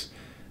players,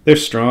 they're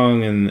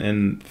strong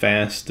and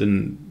fast,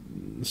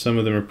 and some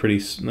of them are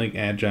pretty like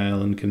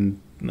agile and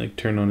can like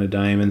turn on a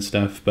dime and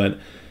stuff. But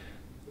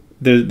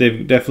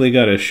they've definitely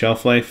got a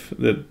shelf life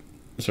that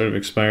sort of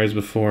expires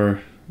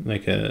before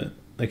like a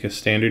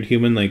standard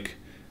human. Like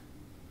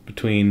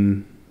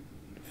between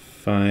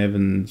 5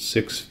 and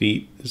 6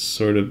 feet is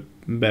sort of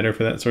better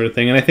for that sort of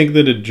thing. And I think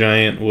that a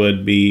giant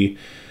would be.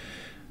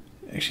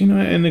 Actually, you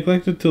know, I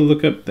neglected to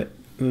look up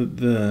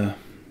the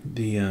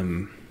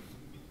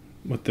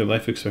what their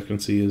life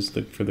expectancy is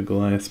for the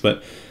Goliaths,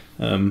 but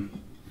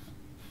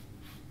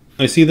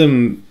I see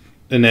them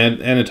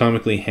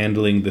anatomically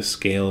handling the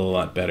scale a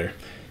lot better.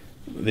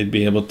 They'd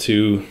be able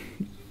to,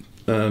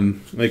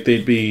 like,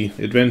 they'd be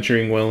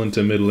adventuring well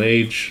into middle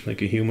age,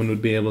 like a human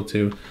would be able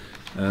to.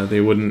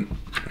 They wouldn't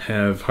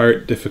have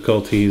heart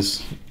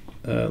difficulties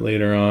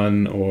later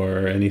on,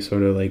 or any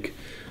sort of like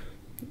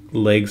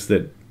legs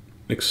that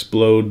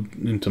explode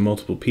into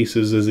multiple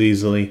pieces as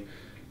easily.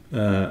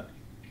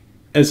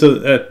 And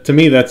so to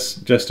me, that's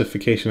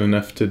justification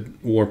enough to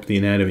warp the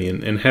anatomy.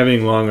 And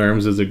having long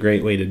arms is a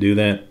great way to do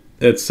that.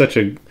 It's such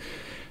a...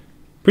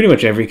 Pretty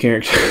much every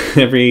character,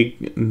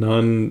 every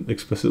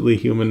non-explicitly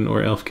human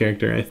or elf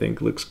character, I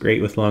think, looks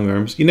great with long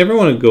arms. You never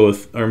want to go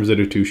with arms that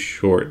are too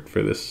short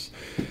for these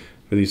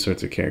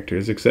sorts of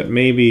characters, except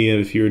maybe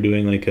if you were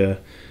doing like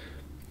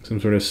some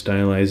sort of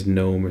stylized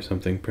gnome or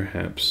something,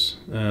 perhaps.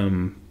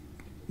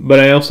 But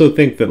I also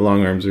think that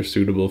long arms are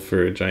suitable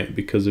for a giant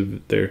because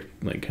of their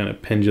like kind of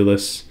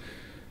pendulous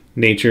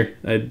nature.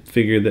 I'd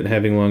figured that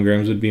having longer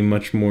arms would be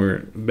much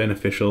more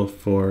beneficial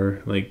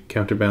for like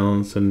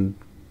counterbalance and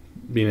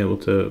being able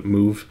to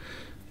move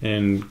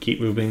and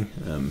keep moving.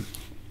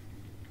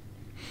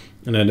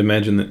 And I'd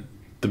imagine that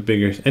the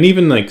bigger, and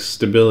even like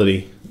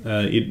stability,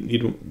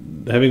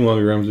 having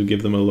longer arms would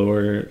give them a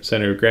lower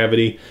center of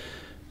gravity,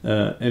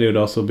 and it would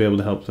also be able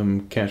to help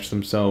them catch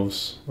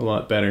themselves a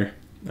lot better.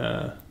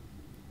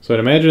 So I'd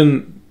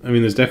imagine, I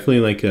mean, there's definitely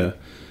like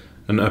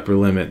an upper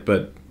limit,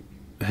 but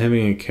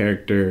having a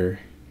character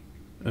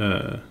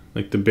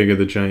like the bigger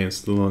the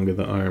giants, the longer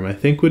the arm, I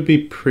think would be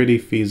pretty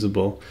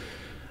feasible.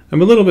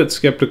 I'm a little bit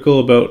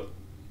skeptical about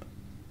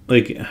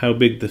like how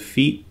big the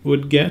feet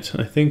would get.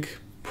 I think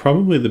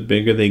probably the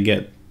bigger they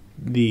get,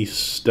 the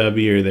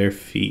stubbier their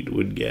feet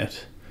would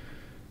get.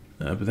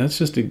 But that's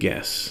just a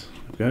guess.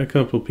 I've got a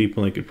couple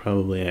people I could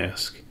probably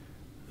ask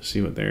to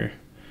see what their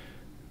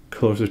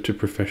closer to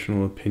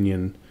professional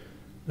opinion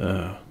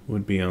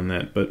would be on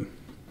that. But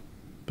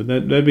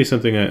that'd be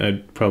something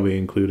I'd probably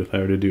include if I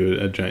were to do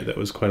a giant that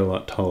was quite a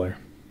lot taller.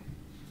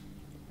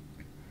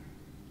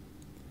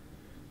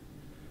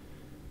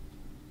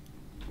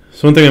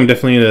 So one thing I'm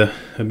definitely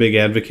a big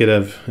advocate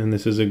of, and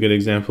this is a good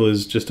example,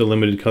 is just a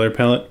limited color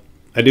palette.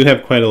 I do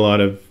have quite a lot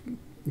of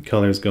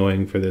colors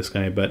going for this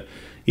guy, but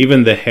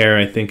even the hair,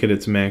 I think at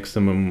its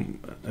maximum,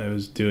 I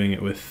was doing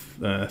it with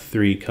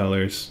 3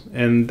 colors.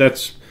 And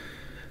that's,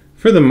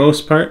 for the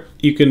most part,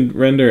 you can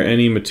render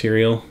any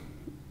material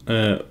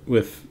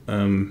with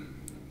 3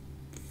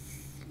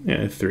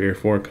 or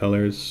 4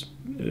 colors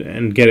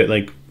and get it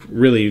like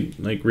really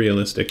like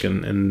realistic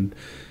and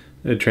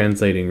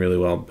translating really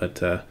well.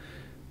 But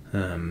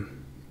you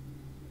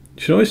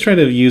should always try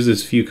to use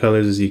as few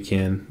colors as you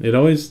can.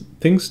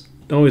 Things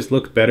always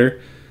look better,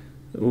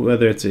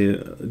 whether it's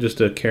just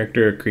a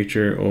character, a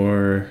creature,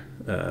 or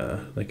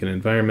like an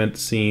environment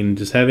scene.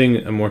 Just having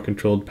a more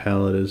controlled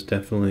palette is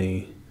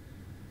definitely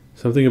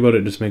something about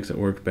it. Just makes it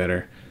work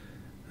better.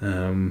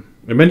 I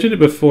mentioned it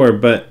before,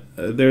 but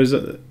there's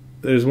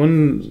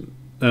one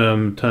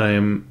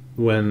time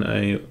when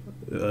I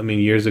mean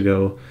years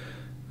ago,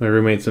 my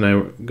roommates and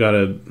I got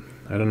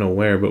I don't know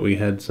where, but we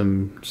had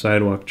some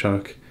sidewalk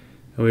chalk,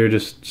 and we were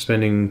just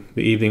spending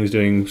the evenings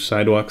doing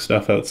sidewalk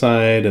stuff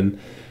outside, and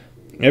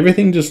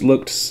everything just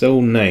looked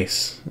so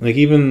nice. Like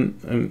even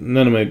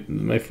none of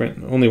my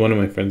friend, only one of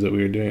my friends that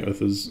we were doing it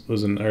with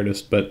was an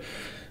artist, but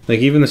like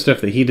even the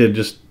stuff that he did,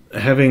 just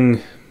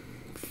having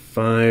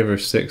 5 or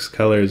 6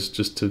 colors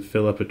just to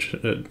fill up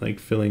like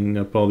filling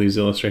up all these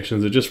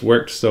illustrations, it just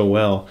worked so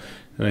well.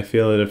 And I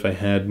feel that if I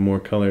had more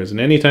colors, and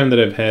anytime that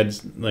I've had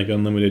like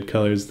unlimited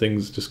colors,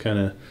 things just kind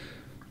of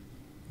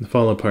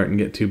fall apart and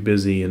get too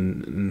busy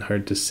and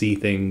hard to see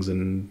things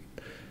and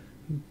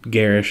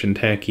garish and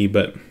tacky.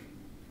 But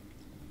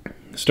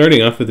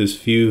starting off with as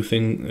few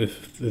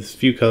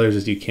colors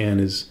as you can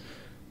is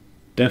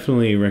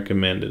definitely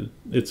recommended.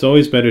 It's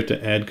always better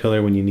to add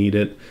color when you need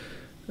it.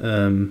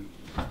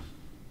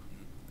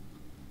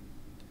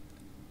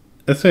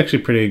 That's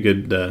actually pretty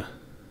good.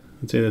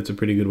 I'd say that's a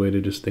pretty good way to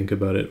just think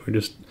about it. Or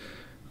just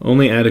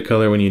only add a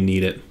color when you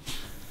need it.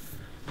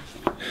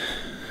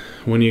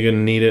 When you're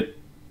gonna need it,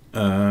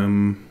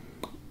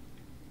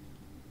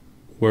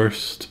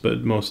 worst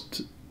but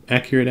most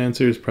accurate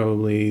answer is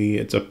probably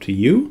it's up to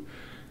you.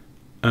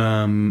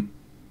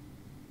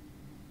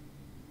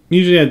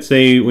 Usually I'd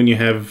say when you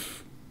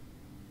have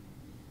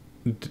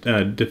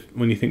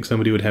when you think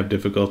somebody would have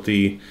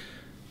difficulty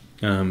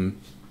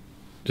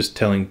just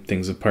telling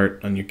things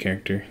apart on your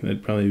character,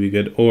 that'd probably be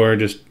good. Or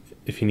just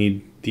if you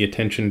need the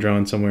attention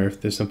drawn somewhere,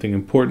 if there's something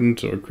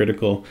important or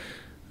critical,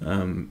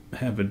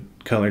 have a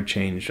color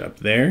change up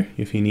there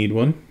if you need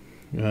one.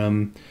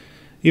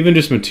 Even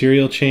just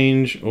material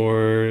change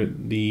or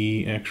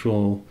the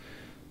actual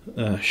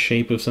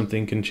shape of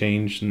something can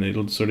change, and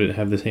it'll sort of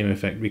have the same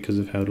effect because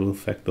of how it'll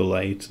affect the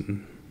light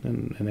and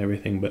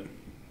everything. But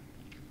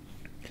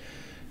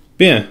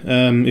yeah,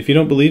 if you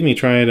don't believe me,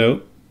 try it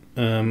out,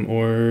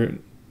 or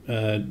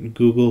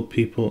Google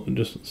people.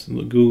 Just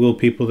Google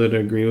people that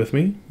agree with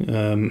me,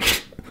 and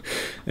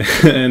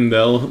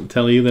they'll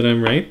tell you that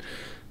I'm right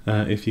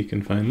if you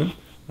can find them.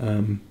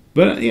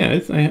 But yeah,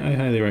 I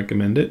highly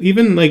recommend it.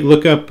 Even like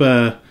look up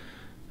like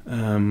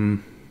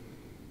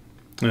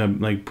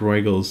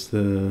Bruegel's,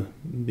 the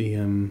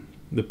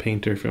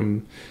painter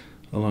from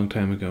a long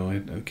time ago. I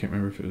can't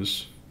remember if it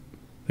was,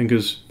 I think it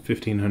was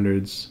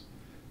 1500s.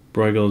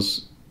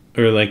 Bruegel's,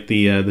 or like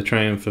the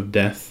Triumph of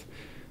Death.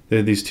 There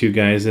are these 2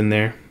 guys in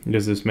there.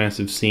 There's this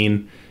massive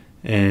scene,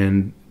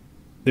 and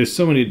there's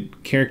so many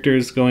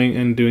characters going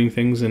and doing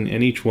things, and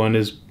each one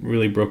is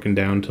really broken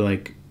down to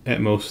like at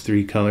most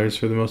 3 colors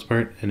for the most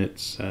part, and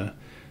it's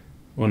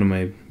one of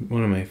my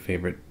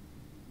favorite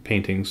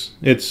paintings.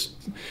 It's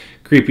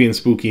creepy and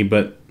spooky,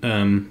 but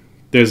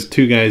there's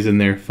 2 guys in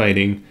there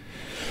fighting.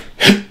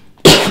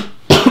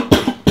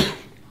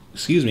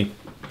 Excuse me.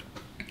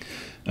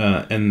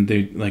 And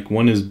they like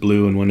one is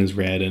blue and one is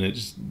red, and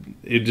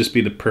it'd just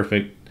be the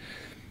perfect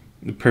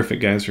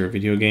guys for a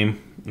video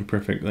game, the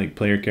perfect like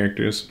player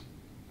characters.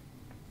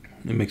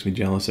 It makes me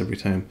jealous every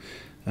time.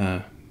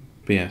 But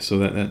yeah, so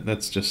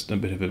that's just a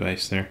bit of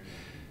advice there.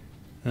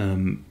 Yeah,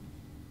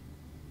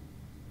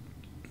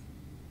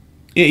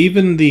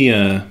 even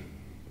the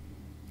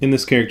in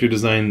this character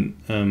design,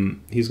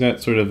 he's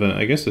got sort of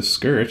I guess a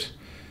skirt,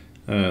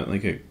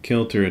 like a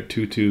kilt or a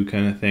tutu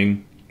kind of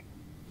thing.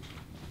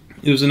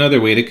 It was another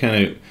way to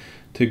kind of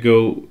to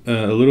go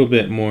a little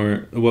bit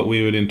more what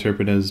we would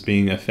interpret as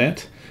being a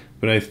fete,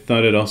 but I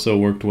thought it also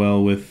worked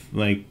well with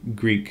like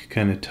Greek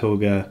kind of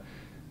toga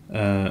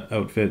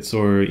outfits,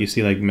 or you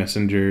see like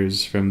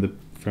messengers from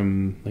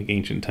like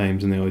ancient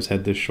times, and they always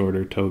had the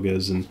shorter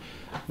togas and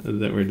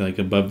that were like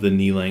above the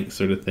knee length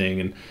sort of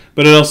thing. And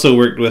but it also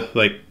worked with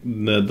like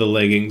the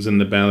leggings and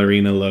the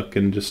ballerina look,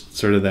 and just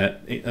sort of that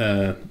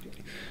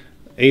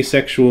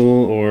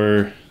asexual,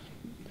 or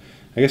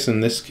I guess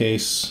in this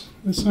case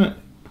it's not.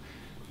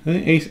 I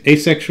think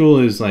asexual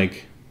is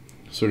like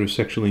sort of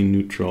sexually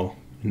neutral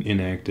and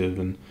inactive,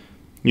 and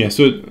yeah.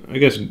 So I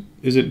guess,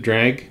 is it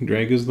drag?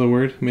 Drag is the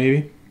word,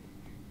 maybe.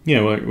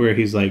 Yeah, where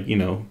he's like, you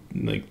know,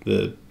 like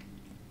the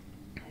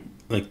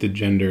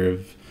gender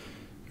of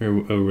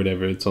or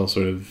whatever. It's all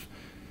sort of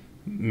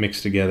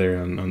mixed together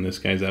on this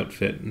guy's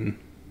outfit, and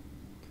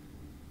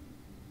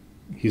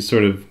he's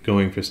sort of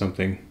going for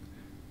something,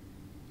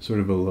 sort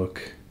of a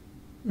look.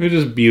 Or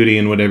just beauty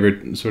in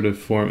whatever sort of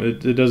form.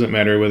 It doesn't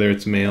matter whether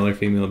it's male or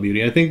female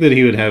beauty. I think that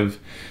he would have,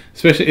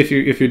 especially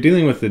if you're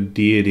dealing with a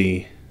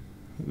deity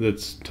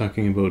that's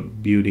talking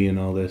about beauty and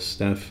all this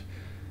stuff,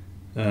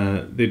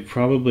 they'd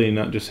probably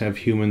not just have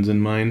humans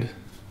in mind.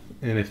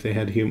 And if they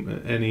had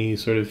any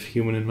sort of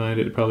human in mind,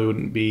 it probably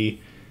wouldn't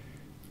be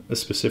a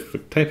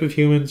specific type of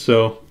human.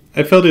 So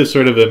I felt it was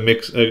sort of a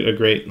mix, a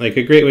great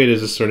way to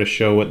just sort of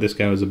show what this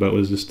guy was about,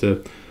 was just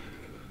to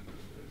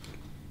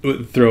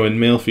throw in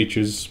male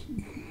features,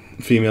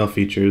 female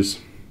features,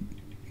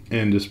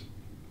 and just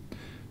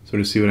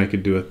sort of see what I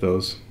could do with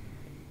those.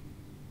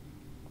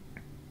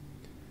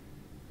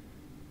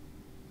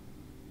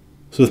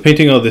 So with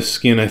painting all this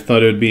skin, I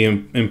thought it would be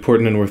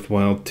important and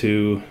worthwhile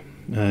to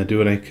do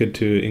what I could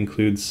to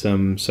include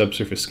some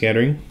subsurface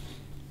scattering.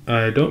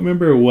 I don't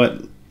remember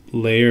what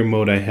layer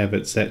mode I have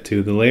it set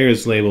to. The layer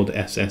is labeled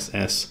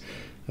SSS.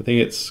 I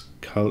think it's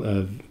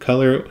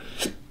color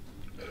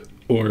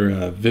or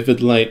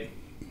vivid light.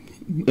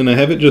 And I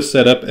have it just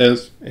set up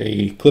as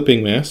a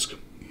clipping mask.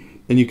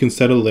 And you can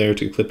set a layer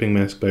to clipping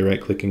mask by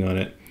right-clicking on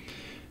it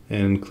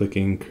and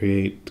clicking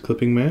Create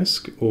Clipping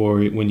Mask.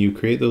 Or when you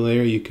create the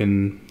layer, you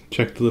can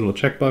check the little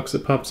checkbox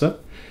that pops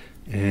up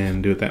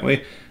and do it that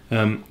way.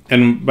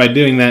 And by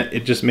doing that,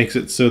 it just makes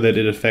it so that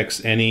it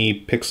affects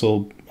any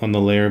pixel on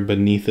the layer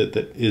beneath it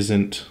that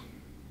isn't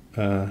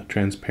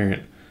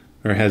transparent,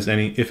 or has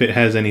any, if it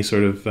has any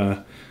sort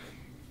of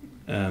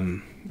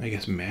I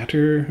guess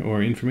matter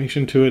or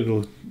information to it,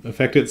 it'll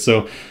affect it.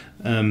 So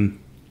in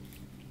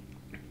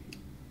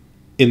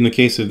the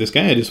case of this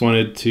guy, I just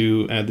wanted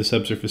to add the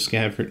subsurface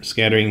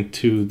scattering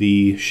to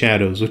the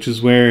shadows, which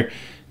is where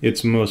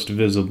it's most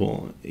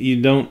visible. You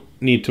don't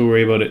need to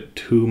worry about it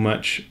too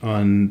much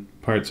on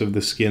parts of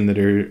the skin that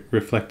are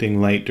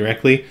reflecting light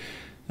directly,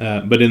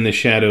 but in the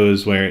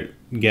shadows where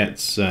it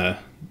gets,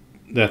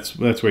 that's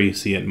where you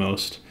see it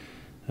most.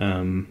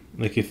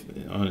 Like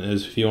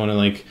if you want to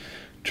like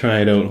try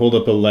it out, hold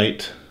up a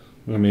light,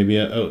 or maybe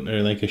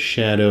or like a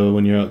shadow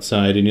when you're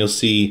outside, and you'll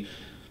see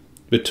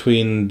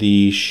between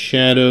the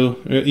shadow,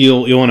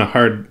 you'll want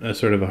a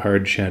sort of a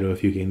hard shadow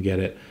if you can get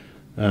it.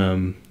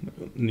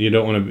 You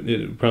don't want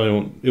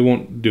to, it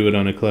won't do it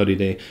on a cloudy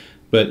day,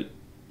 but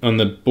on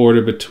the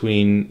border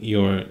between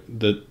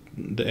the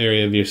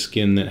area of your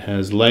skin that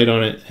has light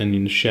on it and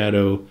in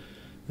shadow,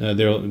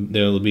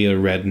 there'll be a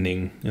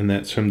reddening, and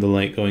that's from the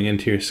light going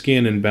into your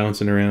skin and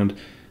bouncing around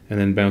and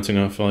then bouncing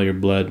off all your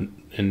blood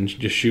and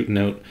just shooting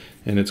out,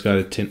 and it's got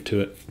a tint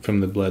to it from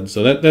the blood.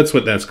 So that's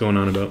what that's going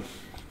on about.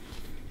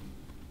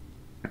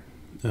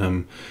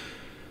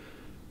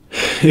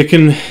 It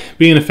can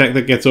be an effect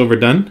that gets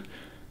overdone,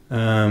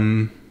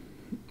 and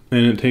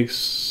it takes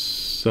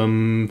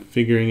some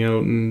figuring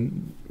out,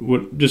 and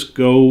just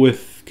go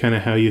with kind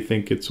of how you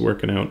think it's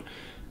working out.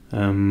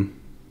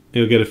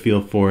 You'll get a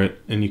feel for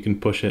it, and you can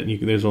push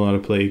it. There's a lot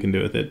of play you can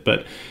do with it,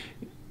 but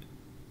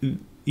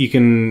it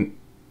can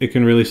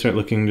really start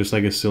looking just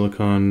like a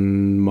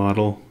silicone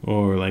model,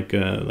 or like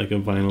a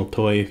vinyl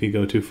toy if you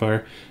go too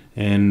far,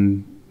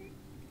 and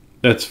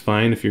that's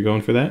fine if you're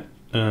going for that.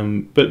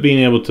 But being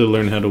able to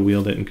learn how to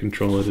wield it and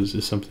control it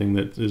is something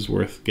that is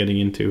worth getting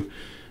into.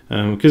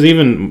 Because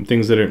even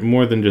things that are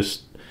more than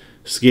just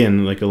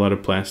skin, like a lot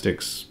of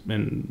plastics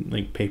and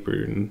like paper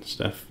and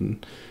stuff,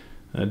 and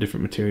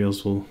different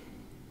materials will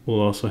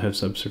also have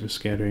subsurface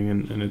scattering,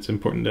 and it's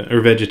important or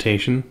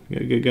vegetation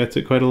gets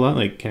it quite a lot,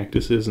 like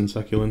cactuses and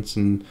succulents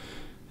and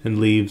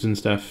leaves and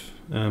stuff.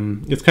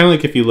 It's kind of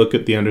like if you look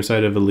at the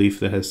underside of a leaf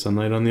that has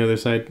sunlight on the other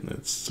side.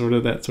 It's sort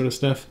of that sort of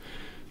stuff.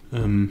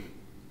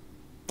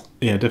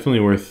 Yeah, definitely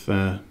worth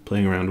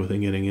playing around with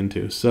and getting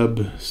into.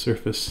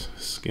 Subsurface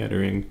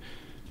scattering,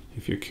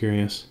 if you're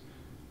curious.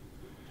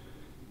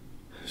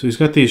 So he's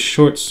got these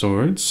short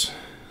swords.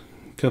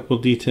 A couple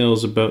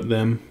details about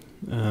them.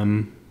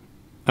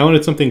 I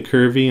wanted something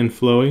curvy and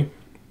flowy.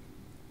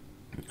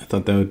 I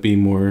thought that would be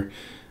more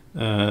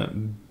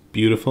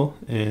beautiful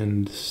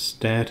and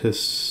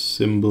status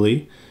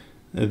symbol-y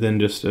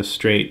than just a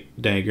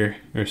straight dagger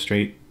or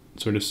straight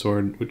sort of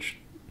sword, which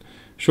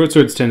short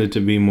swords tended to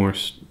be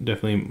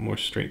definitely more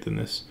straight than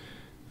this.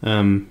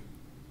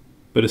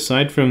 But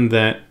aside from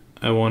that,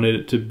 I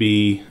wanted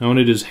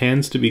his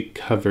hands to be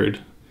covered,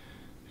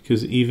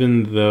 because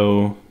even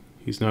though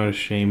he's not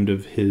ashamed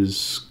of his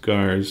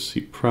scars,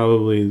 he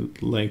probably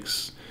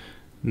likes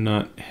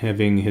not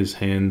having his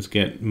hands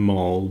get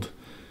mauled.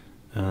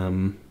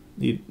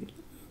 It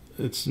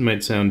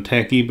might sound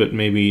tacky, but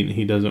maybe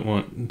he doesn't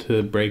want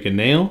to break a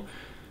nail.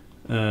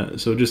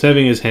 So just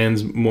having his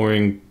hands more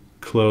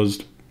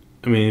enclosed,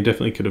 I mean, he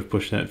definitely could have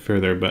pushed that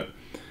further, but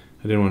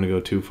I didn't want to go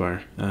too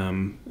far.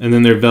 And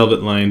then they're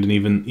velvet lined, and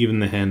even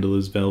the handle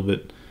is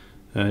velvet.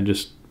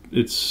 Just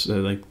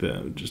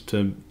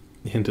to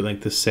hint at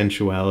like the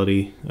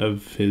sensuality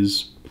of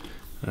his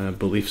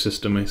belief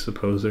system, I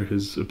suppose, or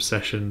his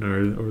obsession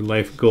or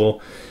life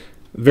goal.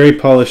 Very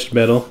polished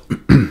metal.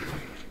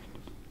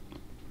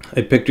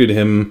 I pictured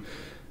him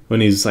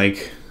when he's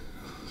like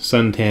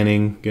sun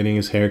tanning, getting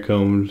his hair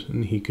combed,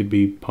 and he could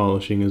be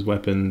polishing his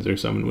weapons, or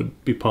someone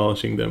would be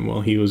polishing them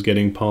while he was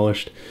getting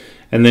polished.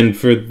 And then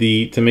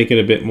to make it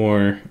a bit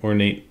more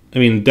ornate, I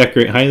mean,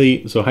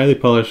 highly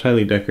polished,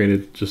 highly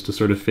decorated, just to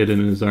sort of fit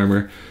in his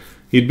armor.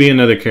 He'd be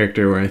another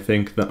character where I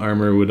think the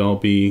armor would all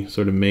be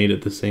sort of made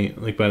at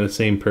by the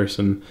same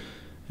person,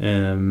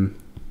 and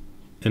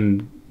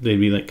they'd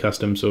be like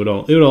custom, so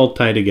it would all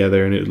tie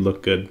together and it would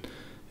look good.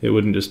 It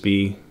wouldn't just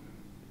be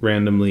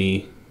random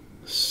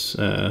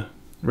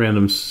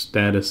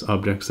status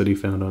objects that he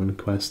found on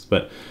quests,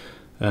 but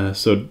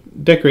so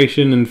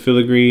decoration and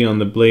filigree on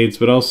the blades,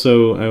 but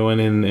also I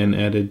went in and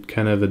added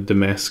kind of a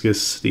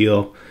Damascus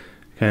steel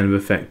kind of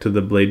effect to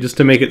the blade, just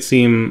to make it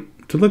seem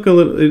to look a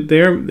little.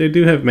 They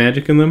do have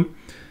magic in them,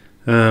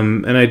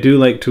 and I do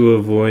like to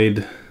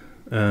avoid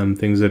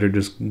things that are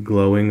just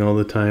glowing all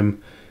the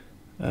time.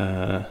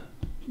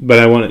 But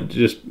I like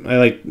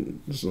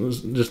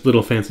just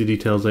little fancy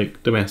details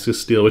like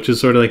Damascus steel, which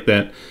is sort of like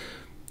that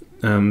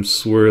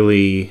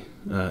swirly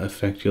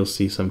effect you'll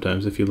see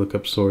sometimes if you look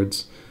up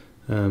swords.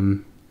 I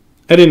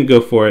didn't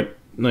go for it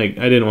like,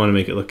 I didn't want to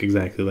make it look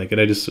exactly like it.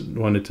 I just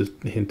wanted to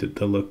hint at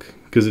the look,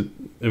 because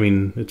I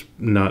mean, it's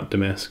not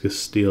Damascus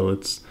steel.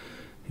 It's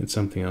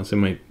something else. It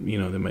might,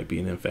 there might be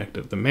an effect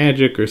of the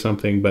magic or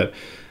something, but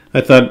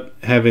I thought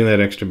having that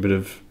extra bit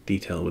of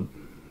detail would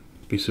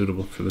be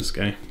suitable for this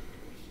guy.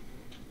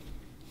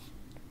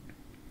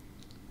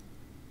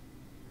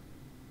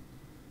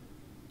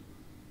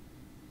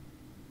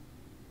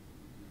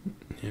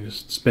 And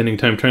just spending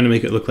time trying to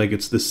make it look like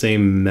it's the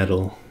same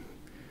metal.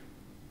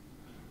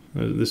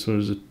 This one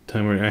was a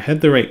time where I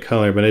had the right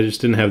color, but I just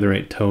didn't have the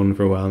right tone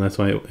for a while, and that's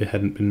why it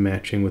hadn't been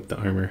matching with the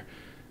armor.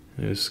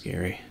 It was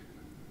scary.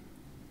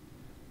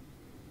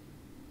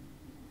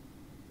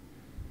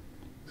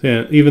 So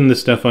yeah, even the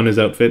stuff on his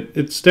outfit,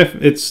 it's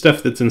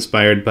stuff that's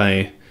inspired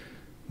by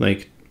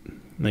like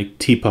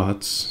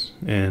teapots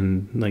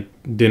and like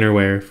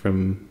dinnerware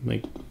from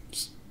like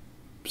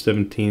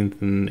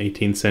 17th and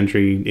 18th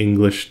century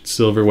English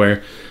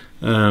silverware.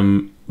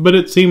 But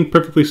it seemed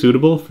perfectly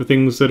suitable for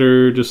things that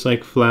are just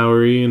like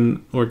flowery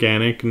and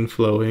organic and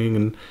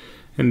flowing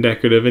and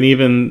decorative. And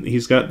even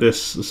he's got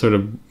this sort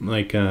of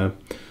like a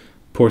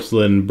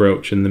porcelain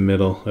brooch in the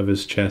middle of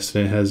his chest,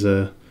 and it has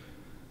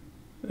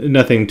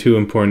nothing too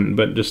important,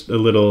 but just a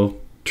little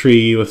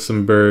tree with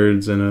some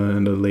birds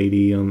and a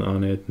lady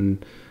on it.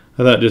 And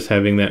I thought just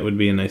having that would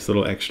be a nice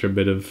little extra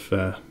bit of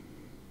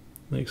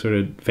like sort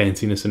of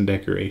fanciness and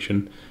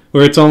decoration,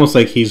 where it's almost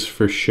like he's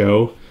for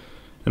show.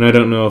 And I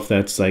don't know if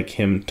that's like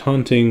him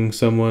taunting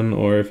someone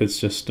or if it's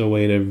just a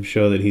way to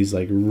show that he's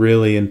like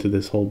really into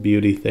this whole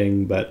beauty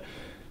thing. But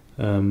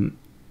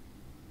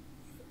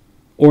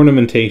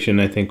ornamentation,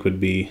 I think, would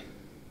be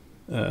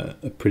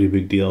a pretty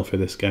big deal for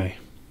this guy.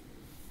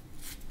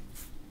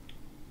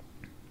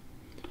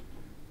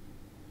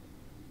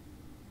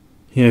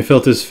 Yeah, I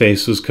felt his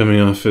face was coming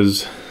off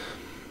as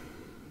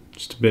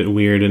just a bit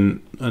weird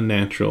and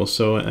unnatural,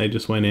 so I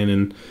just went in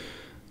and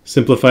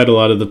simplified a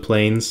lot of the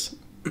planes.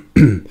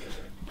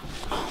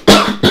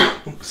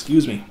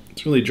 Excuse me,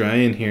 it's really dry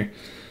in here.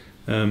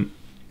 Yeah,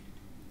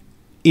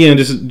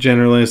 just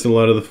generalized a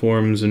lot of the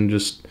forms and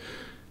just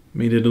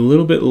made it a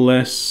little bit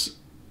less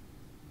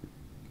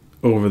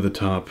over the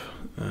top.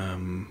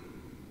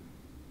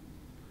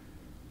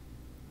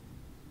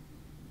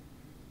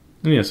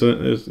 Yeah, so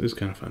it was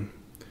kind of fun.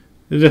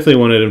 I definitely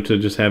wanted him to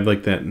just have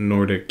like that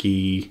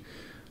Nordic-y,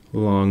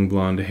 long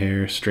blonde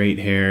hair, straight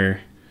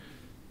hair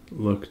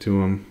look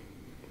to him.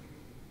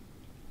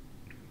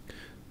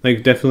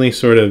 Like definitely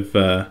sort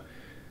of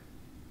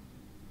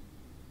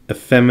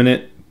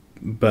effeminate,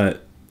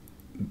 but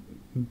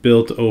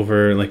built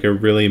over like a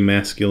really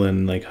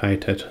masculine, like high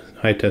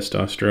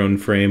testosterone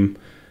frame.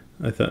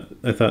 I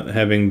thought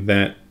having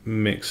that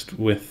mixed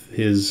with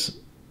his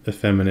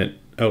effeminate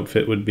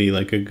outfit would be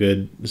like a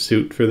good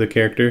suit for the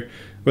character.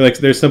 Where like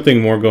there's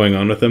something more going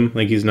on with him.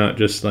 Like he's not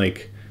just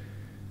like,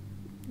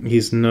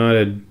 he's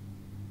not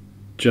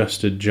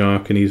just a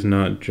jock, and he's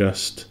not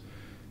just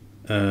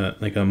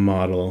like a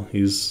model.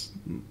 He's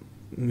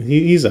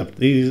got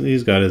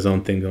his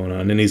own thing going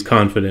on, and he's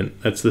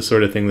confident. That's the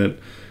sort of thing that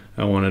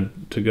I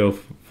wanted to go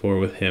for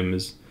with him.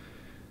 Is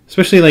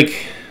especially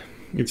like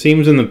it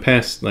seems in the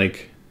past,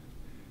 like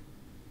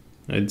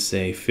I'd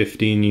say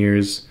 15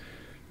 years,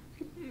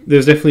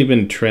 there's definitely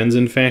been trends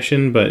in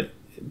fashion, but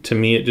to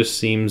me it just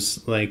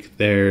seems like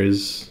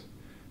there's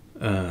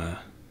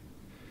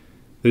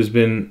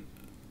been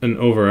an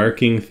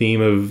overarching theme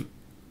of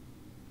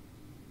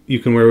you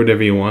can wear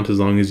whatever you want as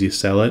long as you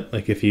sell it.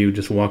 Like if you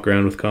just walk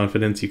around with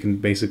confidence, you can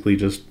basically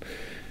just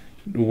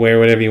wear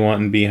whatever you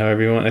want and be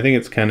however you want. I think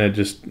it's kind of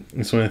just,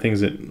 it's one of the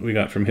things that we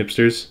got from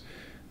hipsters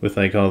with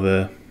like all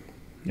the,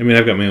 I mean,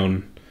 I've got my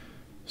own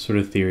sort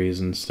of theories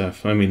and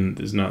stuff. I mean,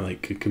 it's not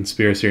like a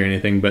conspiracy or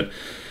anything, but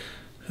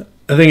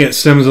I think it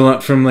stems a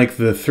lot from like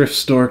the thrift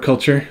store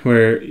culture,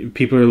 where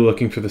people are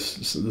looking for the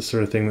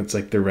sort of thing that's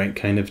like the right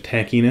kind of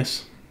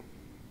tackiness.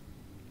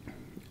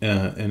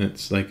 And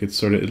it's like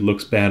it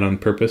looks bad on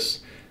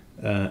purpose,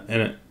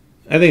 and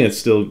I think it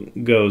still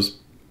goes,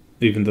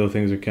 even though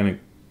things are kind of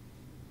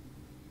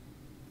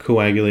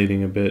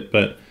coagulating a bit.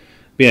 But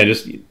yeah,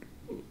 just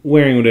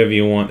wearing whatever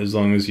you want as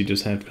long as you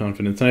just have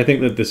confidence. And I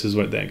think that this is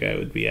what that guy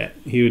would be at.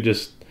 He would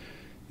just,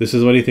 this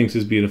is what he thinks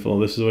is beautiful.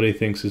 This is what he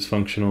thinks is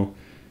functional,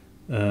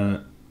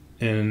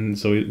 and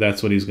so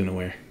that's what he's going to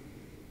wear.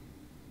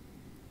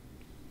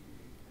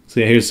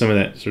 So yeah, here's some of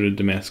that sort of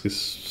Damascus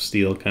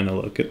steel kind of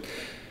look.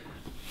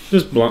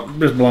 Just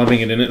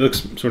blobbing it in. It looks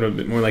sort of a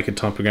bit more like a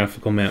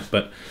topographical map,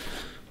 but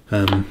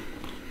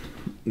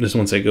just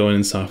once I go in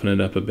and soften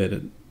it up a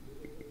bit,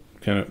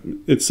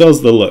 it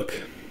sells the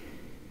look.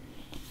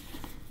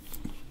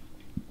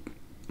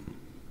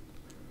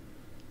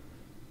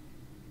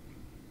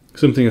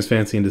 Something is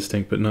fancy and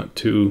distinct, but not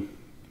too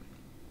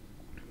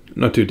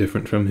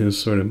different from his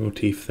sort of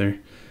motif there.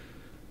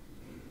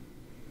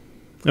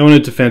 I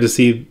wanted to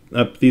fantasy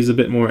up these a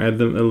bit more, add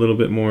them a little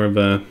bit more of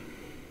a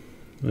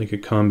like a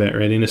combat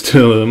readiness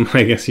to them,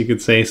 I guess you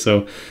could say.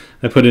 So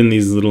I put in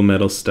these little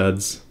metal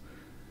studs.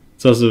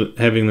 It's also,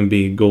 having them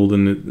be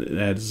golden, it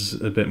adds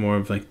a bit more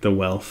of like the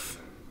wealth,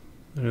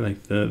 or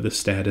like the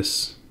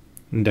status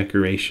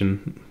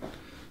decoration,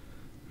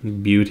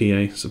 beauty,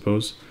 I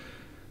suppose.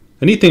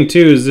 A neat thing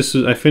too is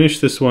I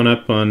finished this one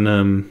up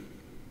on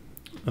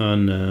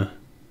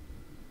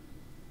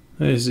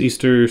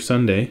Easter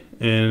Sunday,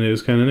 and it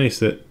was kind of nice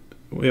that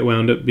it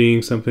wound up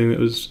being something that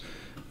was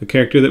a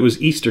character that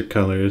was Easter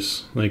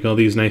colors, like all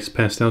these nice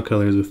pastel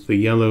colors with the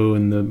yellow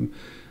and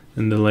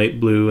the light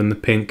blue and the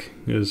pink.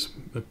 It was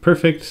a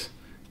perfect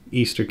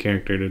Easter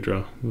character to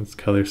draw with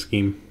color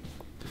scheme.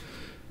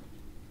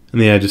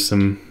 And yeah, just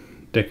some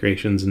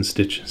decorations and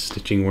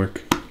stitching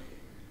work.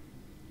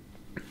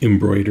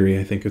 Embroidery,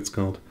 I think it's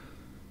called.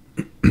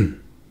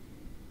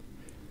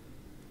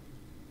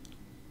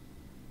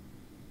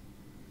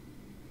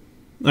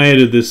 I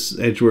added this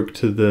edge work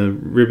to the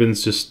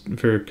ribbons just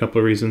for a couple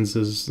of reasons.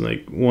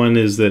 One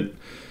is that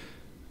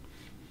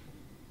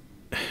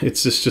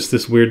it's just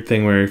this weird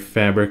thing where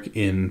fabric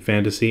in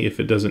fantasy, if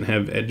it doesn't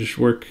have edge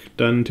work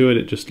done to it,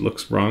 it just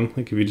looks wrong.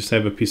 Like if you just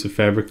have a piece of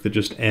fabric that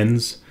just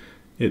ends,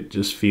 it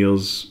just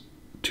feels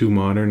too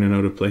modern and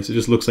out of place. It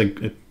just looks like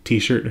a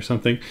t-shirt or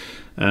something.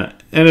 And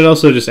it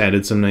also just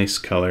added some nice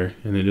color,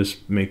 and it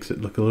just makes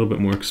it look a little bit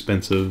more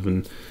expensive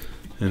and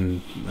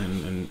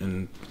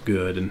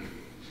good. And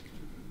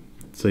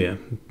so yeah,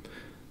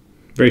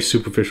 very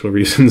superficial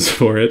reasons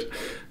for it,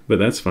 but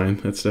that's fine.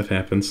 That stuff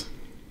happens.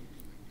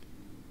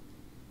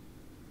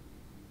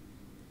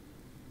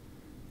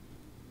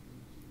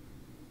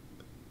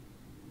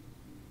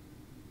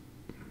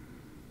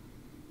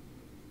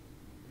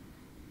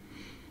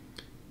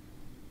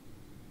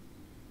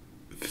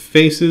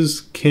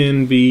 Faces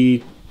can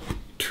be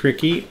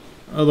tricky,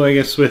 although I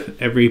guess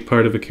with every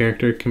part of a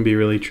character it can be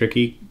really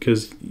tricky,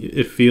 because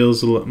it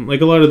feels like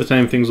a lot of the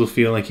time things will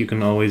feel like you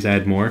can always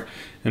add more,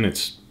 and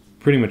it's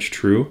pretty much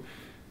true.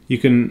 You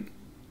can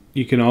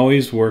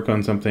always work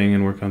on something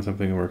and work on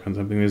something and work on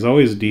something. There's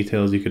always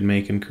details you could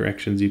make and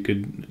corrections you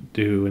could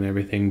do and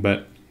everything,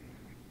 but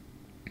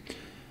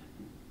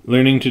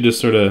learning to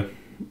just sort of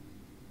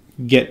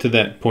get to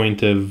that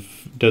point of,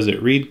 does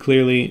it read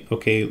clearly?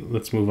 Okay,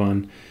 let's move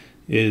on.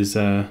 It's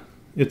a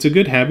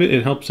good habit.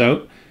 It helps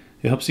out.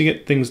 It helps you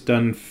get things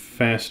done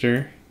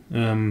faster.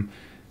 I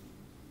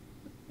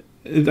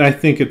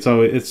think it's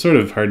sort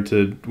of hard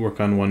to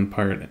work on one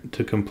part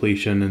to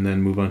completion and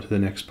then move on to the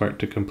next part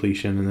to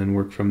completion and then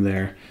work from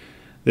there.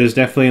 There's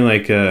definitely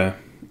like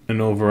an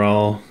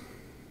overall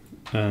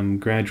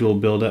gradual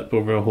build up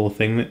over a whole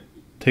thing that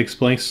takes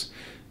place.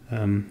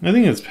 I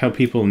think that's how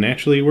people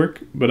naturally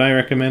work, but I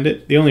recommend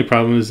it. The only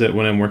problem is that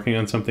when I'm working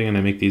on something and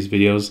I make these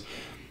videos,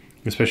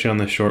 especially on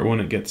the short one,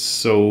 it gets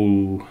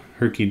so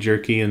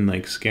herky-jerky and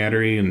like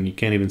scattery, and you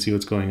can't even see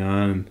what's going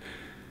on.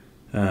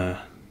 And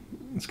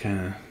it's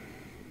kind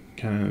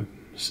of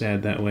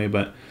sad that way.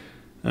 But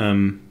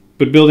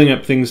building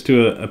up things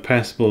to a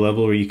passable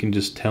level where you can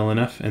just tell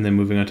enough, and then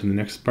moving on to the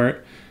next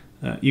part.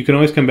 You can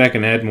always come back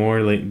and add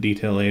more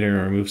detail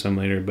later or remove some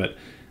later, but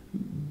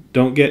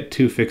don't get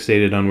too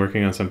fixated on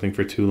working on something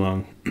for too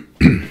long.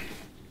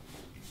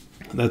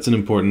 That's an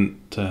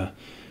important.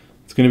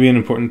 It's going to be an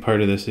important part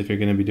of this if you're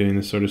going to be doing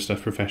this sort of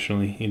stuff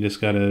professionally. You just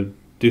got to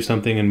do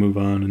something and move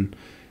on and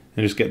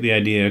just get the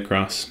idea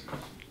across.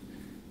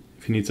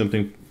 If you need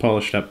something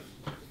polished up,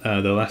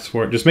 they'll ask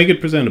for it. Just make it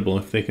presentable.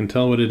 If they can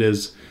tell what it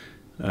is,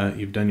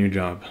 you've done your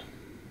job.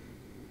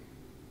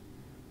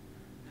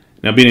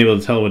 Now, being able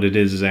to tell what it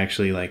is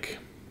actually like,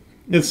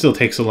 it still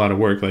takes a lot of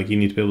work. Like, you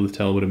need to be able to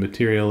tell what a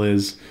material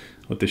is,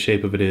 what the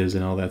shape of it is,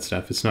 and all that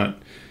stuff. It's not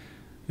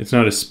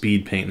a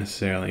speed paint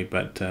necessarily,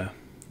 but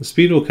the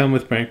speed will come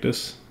with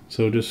practice,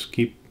 so just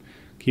keep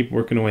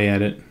working away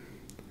at it.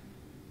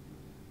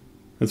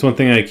 That's one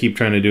thing I keep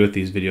trying to do with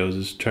these videos,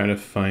 is try to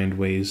find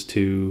ways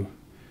to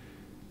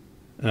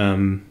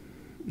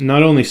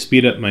not only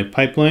speed up my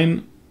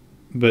pipeline,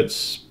 but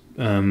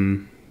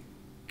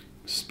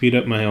speed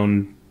up my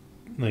own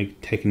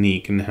like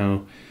technique and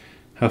how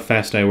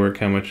fast I work,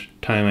 how much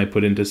time I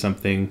put into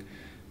something,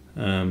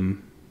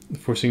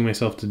 forcing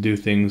myself to do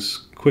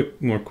things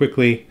more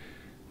quickly,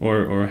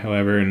 or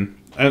however. And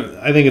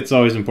I think it's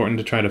always important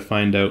to try to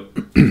find out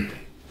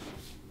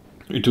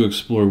or to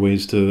explore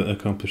ways to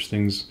accomplish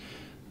things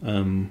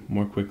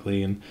more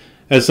quickly. And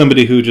as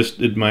somebody who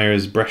just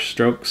admires brush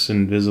strokes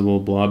and visible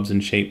blobs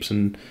and shapes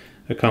and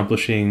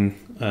accomplishing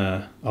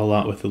a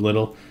lot with a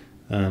little,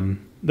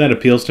 that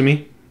appeals to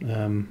me.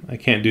 I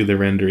can't do the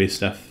rendery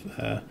stuff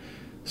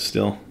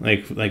still,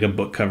 like a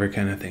book cover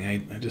kind of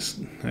thing. I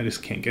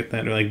just can't get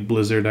that, or like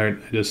Blizzard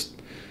art.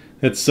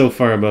 That's so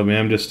far above me.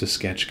 I'm just a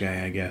sketch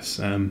guy, I guess.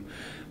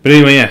 But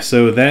anyway, yeah,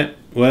 so that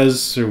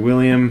was Sir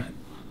William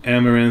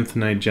Amaranth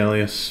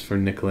Nigelius for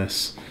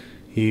Nicholas.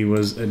 He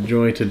was a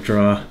joy to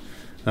draw.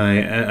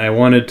 I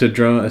wanted to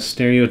draw a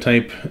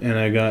stereotype, and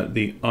I got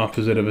the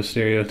opposite of a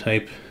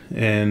stereotype,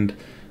 and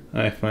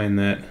I find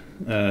that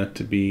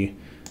to be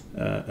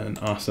an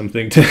awesome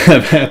thing to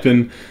have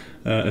happen,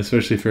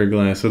 especially for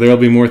glass. So there will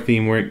be more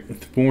theme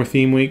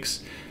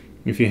weeks.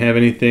 If you have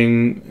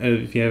anything,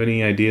 if you have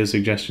any ideas,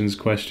 suggestions,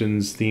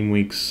 questions, theme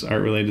weeks,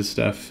 art-related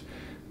stuff,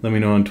 Let me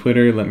know on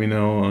Twitter. Let me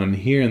know on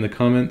here in the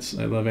comments.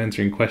 I love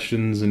answering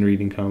questions and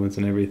reading comments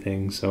and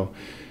everything. So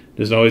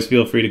just always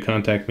feel free to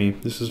contact me.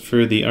 This is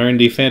for the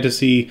R&D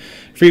Fantasy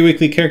free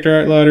weekly character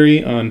art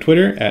lottery on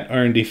Twitter at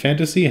R&D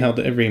Fantasy, held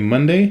every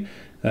Monday.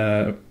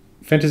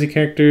 Fantasy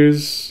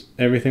characters,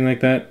 everything like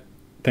that.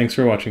 Thanks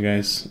for watching,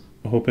 guys.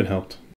 I hope it helped.